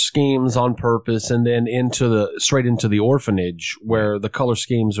 color schemes on purpose, and then straight into the orphanage where the color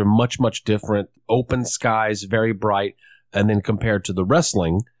schemes are much, much different. Open skies, very bright, and then compared to the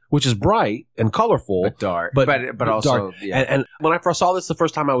wrestling, which is bright and colorful, but dark, but also dark. And when I first saw this the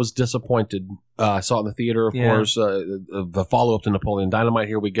first time, I was disappointed. I saw it in the theater, of course. The follow-up to Napoleon Dynamite.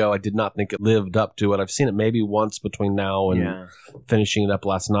 Here we go. I did not think it lived up to it. I've seen it maybe once between now and finishing it up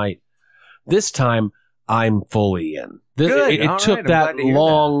last night. This time, I'm fully in. Good. It took that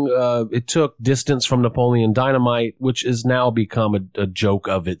long. It took distance from Napoleon Dynamite, which has now become a joke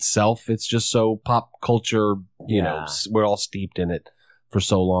of itself. It's just so pop culture. You know, we're all steeped in it for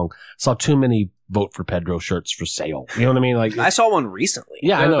so long. Saw too many Vote for Pedro shirts for sale. You know what I mean? Like I saw one recently.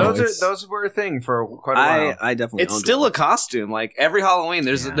 Yeah, I know. Those were a thing for quite a while. I definitely. It's still a costume. Like every Halloween,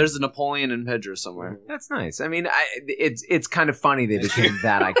 there's a Napoleon and Pedro somewhere. That's nice. I mean, it's kind of funny they became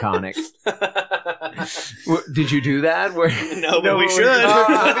that iconic. Did you do that? No, but we should.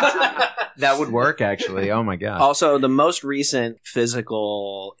 That would work, actually. Oh my god. Also, the most recent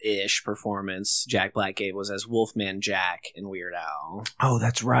physical-ish performance Jack Black gave was as Wolfman Jack in Weird Al. Oh,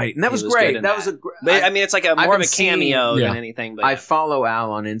 that's right. And that was great. That was a I mean, it's like more of a cameo than anything. But I follow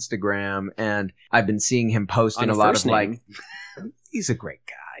Al on Instagram, and I've been seeing him posting a lot of he's a great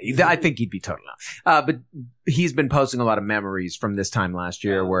guy. I think he'd be totally not. But he's been posting a lot of memories from this time last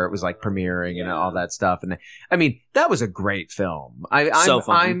year where it was like premiering and all that stuff. And I mean, that was a great film.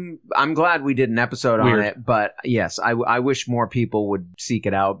 I'm glad we did an episode on it. But yes, I wish more people would seek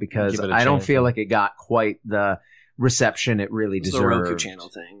it out because I don't feel like it got quite the reception it really deserved. The Roku channel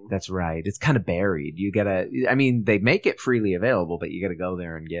thing. That's right. It's kind of buried. You gotta, I mean, they make it freely available, but you gotta go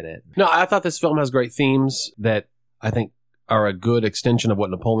there and get it. No, I thought this film has great themes that I think are a good extension of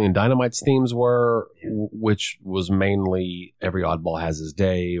what Napoleon Dynamite's themes were, which was mainly every oddball has his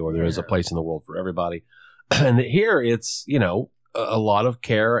day, or there is a place in the world for everybody. And here it's, you know, a lot of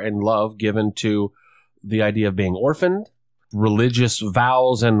care and love given to the idea of being orphaned, religious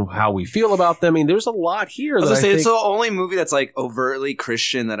vows and how we feel about them. I mean, there's a lot here. It's the only movie that's like overtly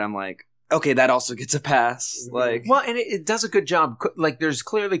Christian that I'm like, okay, that also gets a pass. Like, well, and it does a good job. Like, there's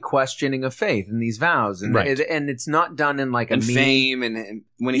clearly questioning of faith in these vows, and and it's not done in like a fame, and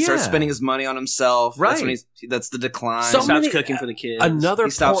when he starts spending his money on himself, that's when that's the decline. He stops cooking for the kids. He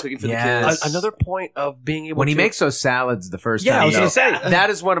stops cooking for the kids. Another point of being able when he makes those salads the first time. I was going to say that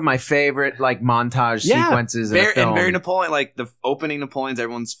is one of my favorite like montage sequences in a film. And very Napoleon, like the opening Napoleon's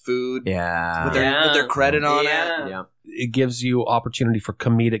everyone's food, with their credit on it. Yeah. It gives you opportunity for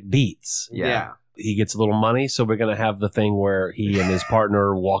comedic beats. Yeah. He gets a little money, so we're going to have the thing where he and his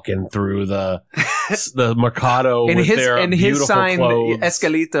partner walking through the Mercado with their beautiful sign, clothes.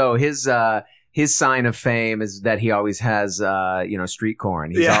 Escalito, his sign of fame is that he always has, street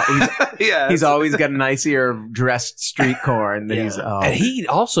corn. He's Yeah, He's always got a nice ear of dressed street corn. That he's and he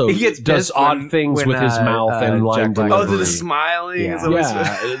also gets does pissed odd when- things when, with his mouth and line Jack Black- delivery. the smiling. Yeah. Is always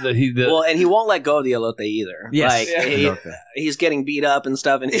Well, and he won't let go of the elote either. Yes. He's getting beat up and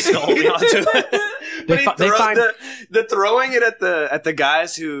stuff, and he's still holding on to it. But they find the throwing it at the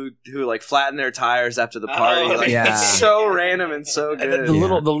guys who like flatten their tires after the party. It's so random and so good. the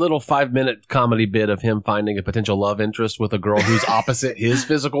little 5-minute comedy bit of him finding a potential love interest with a girl who's opposite his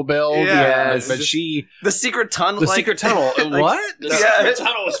physical build. Yes. But she the secret tunnel. the secret tunnel. What? The secret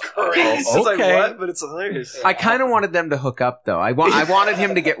tunnel was crazy. It's just Okay. like what? But it's hilarious. I kind of wanted them to hook up, though. I wanted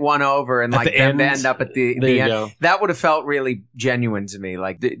him to get one over and At like the them to end? end up at the There you end. go. That would have felt really genuine to me.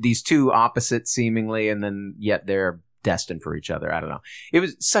 Like these two opposites, seemingly, and then yet they're destined for each other. I don't know. It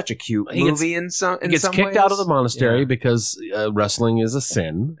was such a cute He gets- movie in some. He gets some kicked ways. out of the monastery Yeah. because wrestling is a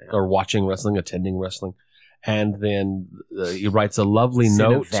sin, or watching wrestling, attending wrestling, and then he writes a lovely Sin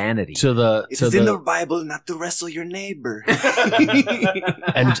of note vanity. to the It's to in the the Bible not to wrestle your neighbor.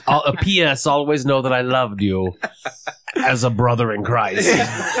 and a P.S. Always know that I loved you as a brother in Christ.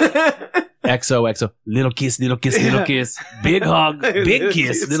 XOXO, little kiss, little kiss, little kiss, big hug, big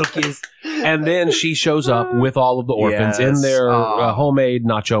kiss, little kiss. And then she shows up with all of the orphans Yes. in their Aw. homemade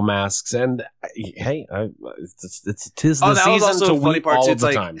nacho masks. And hey, tis the Oh, that was season also to a funny weep part, all too. of It's the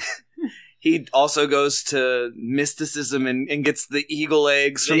like- time. He also goes to mysticism and gets the eagle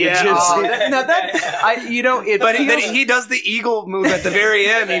eggs from Yeah. the gypsy. Oh, it But feels, he does the eagle move at the very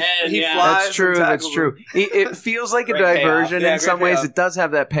end. He Yeah. flies. That's true. and That's tackles true. It feels like a Great payoff. diversion Yeah, in some great ways. payoff. It does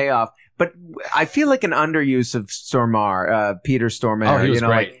have that payoff, but I feel like an underuse of Stormare, Peter Stormare. Oh, he was you know,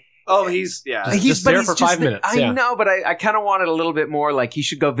 great. like, Oh, he's Just there for 5 minutes, I yeah. know, but I kind of wanted a little bit more. Like he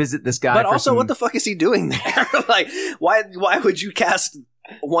should go visit this guy. But for also, some- what the fuck is he doing there? Like, why would you cast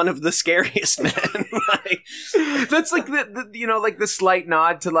one of the scariest men? Like, That's like like the slight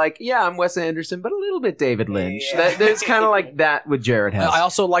nod to like, yeah, I'm Wes Anderson, but a little bit David Lynch. There's kind of like that with Jared Hess. I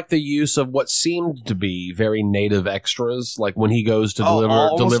also like the use of what seemed to be very native extras, like when he goes to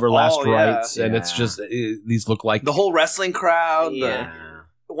almost deliver last all, yeah. rites, and it's Yeah. just these look like the whole wrestling crowd. Yeah.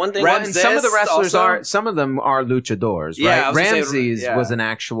 one thing. Well, and some of the Ramses wrestlers also? some of them are luchadors, Yeah, I right? was gonna say, Ramses yeah. was an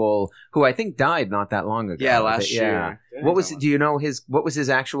actual, who I think died not that long ago. Yeah, last Yeah. year. What was? Do you know what was his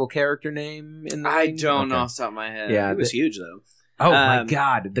actual character name in the I ring? don't know Okay. off the top of my head. Yeah. It was huge though. Oh my Um,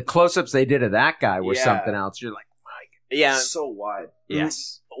 god, the close-ups they did of that guy were Yeah. something else. You're like, Yeah. So wide.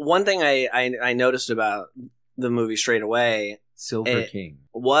 yes, One thing I noticed about the movie straight away Silver King.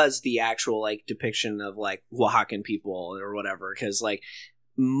 was the actual like depiction of like Oaxacan people or whatever, because like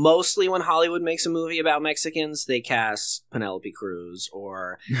mostly when Hollywood makes a movie about Mexicans, they cast Penelope Cruz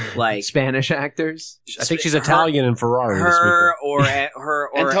or like Spanish actors. I think she's Italian in Ferrari. her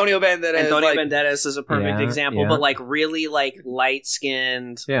or Antonio Banderas. Antonio like, Banderas is a perfect Yeah, example, yeah. but like really like light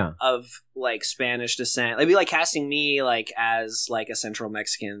skinned Yeah. of like Spanish descent. It'd be like casting me like as like a Central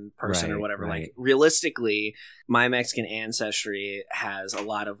Mexican person or Right, whatever. right. Like realistically, my Mexican ancestry has a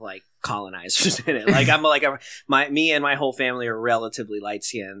lot of like colonizers in it. Like I'm like me and my whole family are relatively light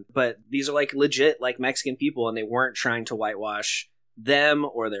skinned, but these are like legit like Mexican people, and they weren't trying to whitewash them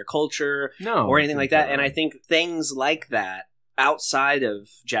or their culture No. or anything like that. And I think things like that outside of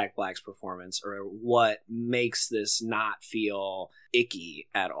Jack Black's performance are what makes this not feel icky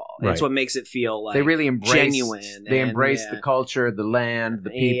at all. Right. It's what makes it feel like they really embraced, genuine. They and, embraced yeah. the culture, the land, the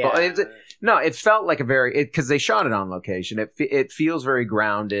people. Yeah. No, it felt like a very because they shot it on location. It feels very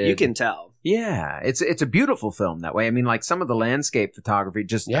grounded. You can tell. Yeah, it's a beautiful film that way. I mean, like some of the landscape photography,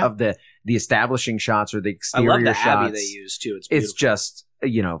 just Yeah. of the establishing shots or the I exterior love the shots. abbey they use too. It's beautiful. It's just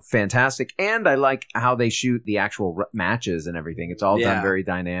fantastic, and I like how they shoot the actual matches and everything. It's all done Yeah. very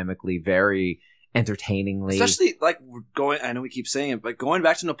dynamically, very entertainingly. especially like going. I know we keep saying it, but going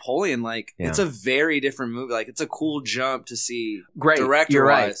back to Napoleon, like Yeah. it's a very different movie. Like it's a cool jump to see. Great, director-wise, you're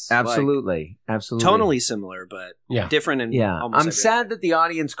right. like- Absolutely, absolutely. tonally similar, but Yeah. different. In Yeah, almost I'm every sad way. that the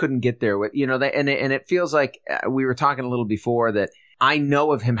audience couldn't get there. With and it feels like we were talking a little before that I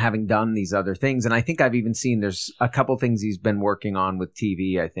know of him having done these other things, and I think I've even seen there's a couple things he's been working on with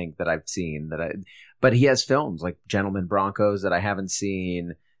TV. I think that I've seen but he has films like Gentlemen Broncos that I haven't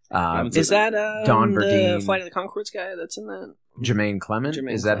seen. Is that Don the Verdeen. Flight of the Conchords guy that's in that? Jermaine Clement?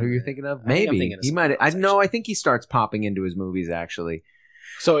 Jermaine Is that who Clement. you're thinking of? I think I'm Maybe thinking of he someone might. else, I think he starts popping into his movies actually.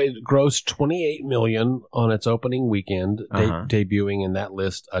 So it grossed $28 million on its opening weekend, Uh-huh. debuting in that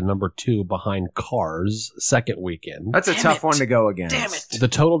list number 2 behind Cars' second weekend. That's a Damn tough it. one to go against. Damn it. The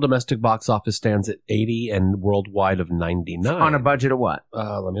total domestic box office stands at 80 and worldwide of 99. On a budget of what?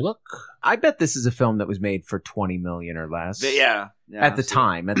 Let me look. I bet this is a film that was made for $20 million or less. Yeah, Yeah, at the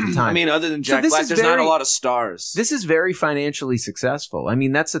time. I mean, other than Jack Black, there's not a lot of stars. This is very financially successful. I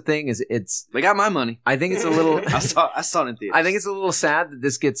mean, that's the thing. Is it's they got my money. I think it's a little. I saw it in theaters. I think it's a little sad that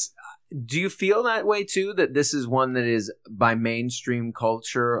this gets. Do you feel that way too? That this is one that is by mainstream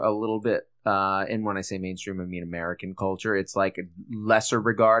culture a little bit. And when I say mainstream, I mean American culture. It's like lesser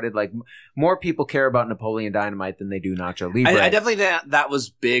regarded. Like more people care about Napoleon Dynamite than they do Nacho Libre. I definitely think that was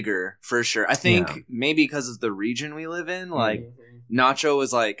bigger for sure. I think maybe because of the region we live in, like Nacho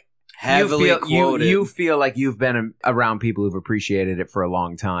was like heavily quoted. You feel like you've been around people who've appreciated it for a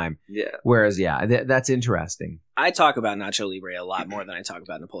long time. Yeah. Whereas, that's interesting. I talk about Nacho Libre a lot more than I talk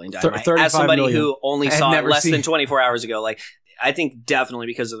about Napoleon Dynamite. 35 as somebody million. who only saw it less than 24 hours ago, like. I think definitely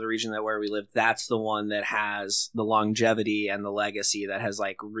because of the region where we live, that's the one that has the longevity and the legacy that has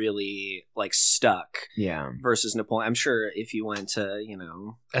like really like stuck. Yeah. Versus Napoleon. I'm sure if you went to,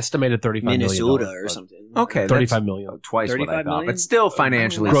 estimated 35 Minnesota million or something. Okay. 35 million. Twice what I 35 thought. million? But still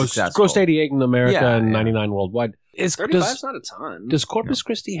financially successful. Grossed 88 in America and 99 worldwide. 35 is not a ton. Does Corpus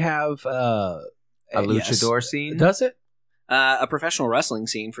Christi have a luchador scene? Does it? A professional wrestling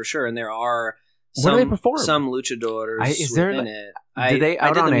scene for sure. And there are Where do they perform? Some luchadors Is there within like, it. Do they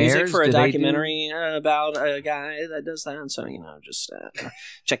out I did on the music airs? for a Do they documentary about a guy that does that, so just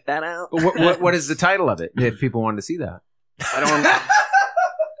check that out. What is the title of it? If people wanted to see that, I don't.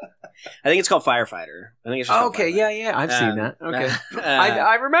 I think it's called Firefighter. I think it's just called Firefighter. yeah, I've seen that. Okay,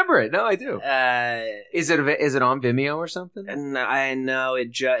 I remember it. No, I do. Is it on Vimeo or something? And I know it.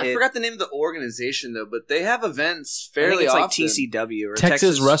 I forgot the name of the organization though, but they have events fairly it's often. like TCW or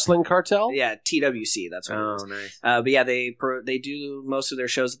Texas Wrestling Cartel. Yeah, TWC. That's what it is. Nice. But yeah, they do most of their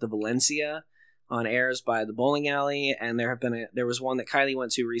shows at the Valencia on airs by the bowling alley, and there was one that Kylie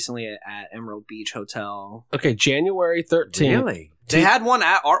went to recently at Emerald Beach Hotel. Okay, January 13th. Really? They had one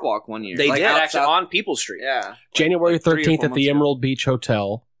at Art Walk one year. They like did outside, actually on People Street. Yeah, January 13th 3 or 4 at the months ago. Emerald Beach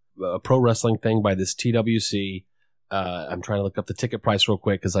Hotel, a pro wrestling thing by this TWC. I'm trying to look up the ticket price real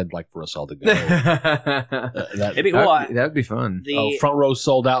quick because I'd like for us all to go. It'd be cool. That'd be fun. Front row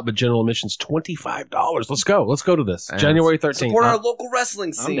sold out, but general admission's $25. Let's go. Let's go to this. Yes. January 13th. Support our local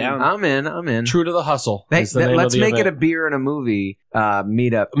wrestling scene. down. I'm in. True to the hustle. Hey, is the name let's of the make it a event. beer and a movie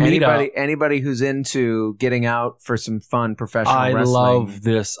meetup. Anybody who's into getting out for some fun professional I wrestling. love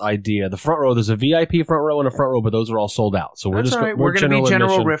this idea. The front row, there's a VIP front row and a front row, but those are all sold out. So That's all right. We're going to be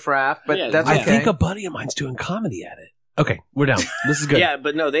general admission. riffraff, but Yeah, that's yeah. okay. I think a buddy of mine's doing comedy at it. Okay, we're down. This is good. Yeah,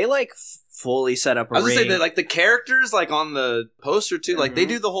 but no, they like fully set up a I was ring. gonna say that, like the characters, like on the poster too, like they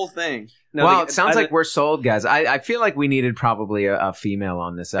do the whole thing. No, well, it sounds like we're sold, guys. I feel like we needed probably a female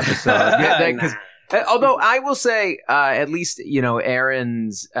on this episode. Although I will say, at least,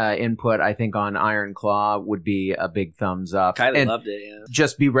 Aaron's input, I think, on Iron Claw would be a big thumbs up. Kylie loved it, yeah.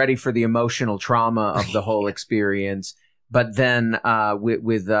 Just be ready for the emotional trauma of the whole experience. But then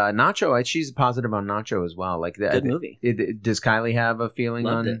with Nacho, she's positive on Nacho as well. Like Good movie. Does Kylie have a feeling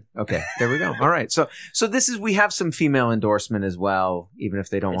Loved on? it. Okay, there we go. All right, so we have some female endorsement as well, even if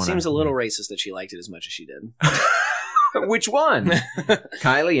they don't It want to. seems a little racist that she liked it as much as she did. Which one?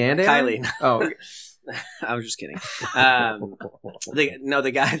 Kylie and Aaron? Kylie. Oh, okay. I was just kidding.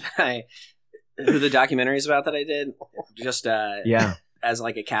 The guy who the documentary is about that I did, just Yeah. as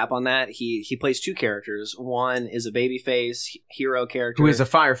like a cap on that, he plays two characters. One is a babyface hero character Who is a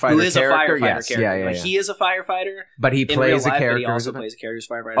firefighter? Yes. character. Yeah. Like, he is a firefighter, But he in real plays a life, character. But he also plays a character as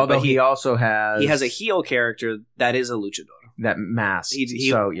a firefighter. Although but he also has he has a heel character that is a luchador. that mask. He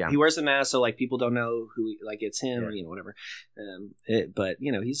he wears the mask, so like people don't know who it's him or whatever. But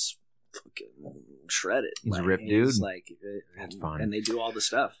he's fucking shredded. He's a like, ripped he's dude. Like That's fun. and they do all the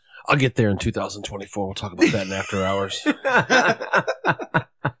stuff. I'll get there in 2024. We'll talk about that in after hours.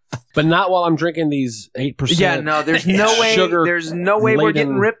 But not while I'm drinking these 8%. Yeah, no, there's no way. sugar There's no way we're getting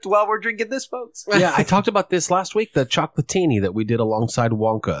laden- ripped while we're drinking this, folks. Yeah, I talked about this last week, the chocolatini that we did alongside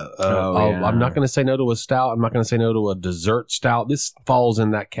Wonka. Yeah. I'm not going to say no to a stout. I'm not going to say no to a dessert stout. This falls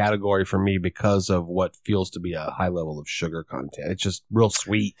in that category for me because of what feels to be a high level of sugar content. It's just real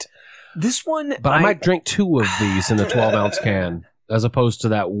sweet. This one, But I might drink 2 of these in a 12-ounce can as opposed to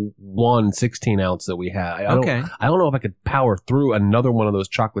that 1 16-ounce that we had. I don't know if I could power through another one of those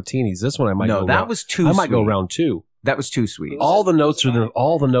chocolatinis. This one I might go that round- was too I might go sweet. round 2. That was too sweet. All the notes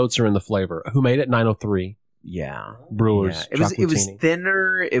are in the flavor. Who made it? 903 Yeah. Brewers. Yeah. It was chocolatini.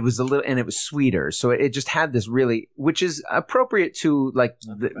 thinner, it was a little, and it was sweeter. So it just had this really, which is appropriate to like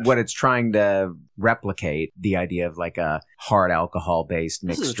what it's trying to replicate, the idea of like a hard alcohol based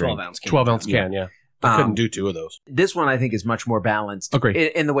This mixed is a drink. 12-ounce can. 12-ounce can, yeah. I couldn't do 2 of those. This one I think is much more balanced Agreed.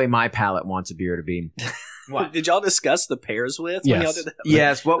 in the way my palate wants a beer to be. What? Did y'all discuss the pairs with when y'all did that?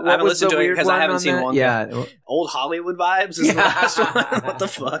 Yes. What I haven't was the listened to it weird because one I haven't on seen that? one. Yeah. Old Hollywood vibes is the last one. What the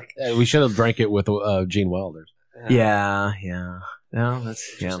fuck? We should have drank it with Gene Wilder's. Yeah. No,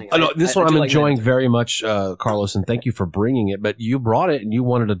 that's Interesting. Oh, no, this one I'm do like enjoying that. very much, Carlos, and thank you for bringing it. But you brought it and you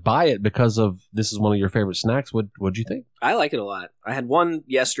wanted to buy it because of this is one of your favorite snacks. What'd you think? I like it a lot. I had one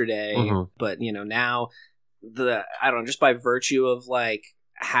yesterday, but now I don't know, just by virtue of like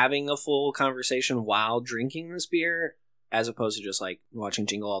having a full conversation while drinking this beer, as opposed to just like watching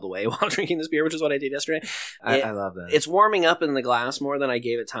Jingle All the Way while drinking this beer, which is what I did yesterday. I love that. It's warming up in the glass more than I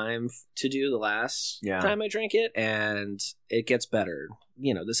gave it time to do the last time I drank it, and it gets better.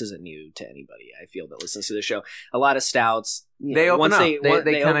 This isn't new to anybody, I feel, that listens to the show. A lot of stouts, they open up.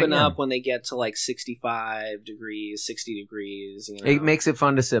 They open up when they get to like 65 degrees, 60 degrees. It makes it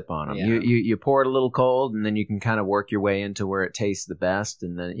fun to sip on them. Yeah. You pour it a little cold, and then you can kind of work your way into where it tastes the best.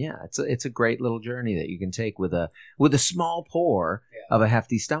 And then it's a great little journey that you can take with a small pour of a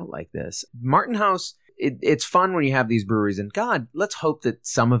hefty stout like this. Martin House. It's fun when you have these breweries, and God, let's hope that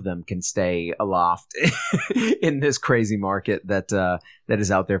some of them can stay aloft in this crazy market that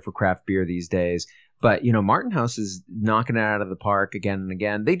is out there for craft beer these days. But, Martin House is knocking it out of the park again and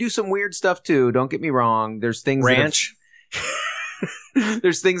again. They do some weird stuff too. Don't get me wrong. There's things ranch.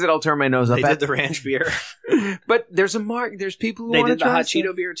 There's things that I'll turn my nose up They at. did the ranch beer. But there's there's people who They want to did the try hot stuff.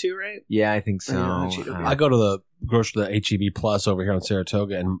 Cheeto beer too, right? Yeah, I think so. Hot Cheeto beer. I go to the grocery, the HEB Plus over here in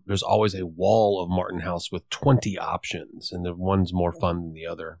Saratoga, and there's always a wall of Martin House with 20 options, and the one's more fun than the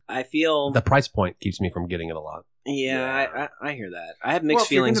other. I feel The price point keeps me from getting it a lot. Yeah, I hear that. I have mixed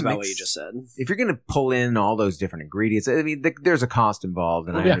feelings about what you just said. If you're going to pull in all those different ingredients, I mean, there's a cost involved,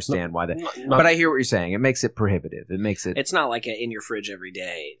 and I understand why that. But I hear what you're saying. It makes it prohibitive. It makes it. It's not like an in your fridge every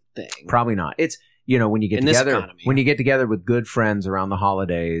day thing. Probably not. It's when you get together with good friends around the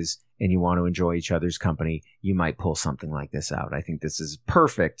holidays and you want to enjoy each other's company, you might pull something like this out. I think this is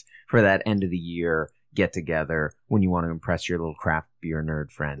perfect for that end of the year get together when you want to impress your little craft beer nerd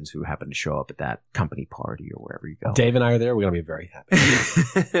friends who happen to show up at that company party or wherever you go. Dave and I are there. We're going to be very happy.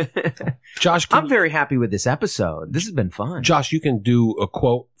 Josh, I'm very happy with this episode. This has been fun. Josh, you can do a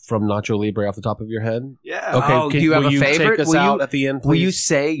quote from Nacho Libre off the top of your head? Yeah. Okay. Do you have a favorite? Take us out at the end, please? Will you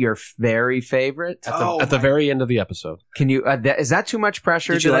say your very favorite? At the very end of the episode. Can you? Is that too much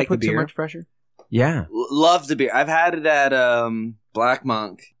pressure? Did you like I put the beer? too much pressure? Yeah. Love the beer. I've had it at Black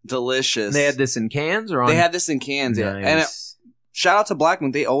Monk. Delicious. They had this in cans or on? They had this in cans, yeah. Nice. And shout out to Black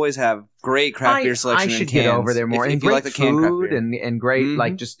Monk. They always have great craft beer selection in I should cans. get over there more. If And you great like the canned craft food beer. and great,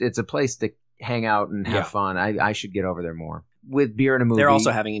 like just it's a place to hang out and have fun. I should get over there more. With beer and a movie. They're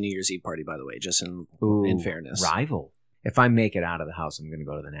also having a New Year's Eve party, by the way, just in fairness. Rival. If I make it out of the house, I'm going to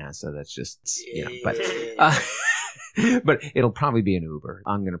go to the NASA. That's just, but it'll probably be an Uber.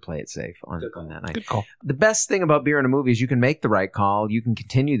 I'm going to play it safe on that night. Good call. The best thing about beer and a movie is you can make the right call. You can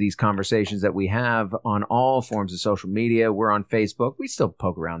continue these conversations that we have on all forms of social media. We're on Facebook. We still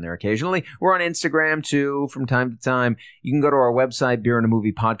poke around there occasionally. We're on Instagram too from time to time. You can go to our website,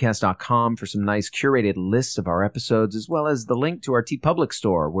 beerandAmoviePodcast.com, for some nice curated lists of our episodes, as well as the link to our TeePublic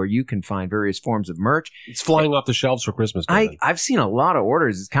store where you can find various forms of merch. It's flying off the shelves for Christmas. I've seen a lot of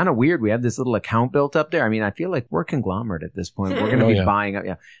orders. It's kind of weird. We have this little account built up there. I mean, I feel like we're conglomerate at this point. We're going to be buying up.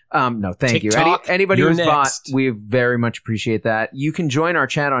 Yeah. No, thank TikTok, you. Anybody you're who's bought, next. we very much appreciate that. You can join our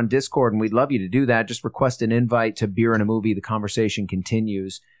chat on Discord, and we'd love you to do that. Just request an invite to Beer and a Movie. The conversation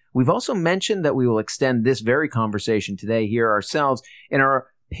continues. We've also mentioned that we will extend this very conversation today here ourselves in our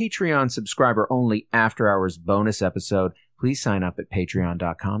Patreon subscriber only after hours bonus episode. Please sign up at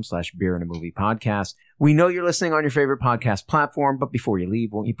patreon.com/beer and a movie podcast. We know you're listening on your favorite podcast platform, but before you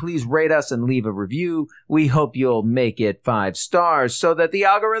leave, won't you please rate us and leave a review? We hope you'll make it 5 stars so that the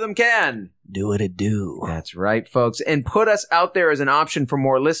algorithm can do what it do. That's right, folks. And put us out there as an option for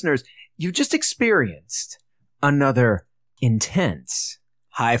more listeners. You've just experienced another intense,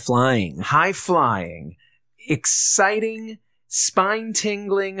 high-flying, exciting,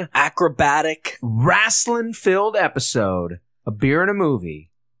 spine-tingling, acrobatic, wrestling-filled episode of Beer and a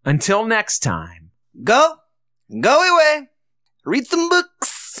Movie. Until next time. Go away. Read some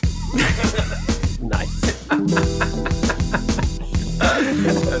books. Nice.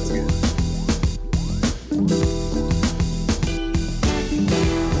 That's good.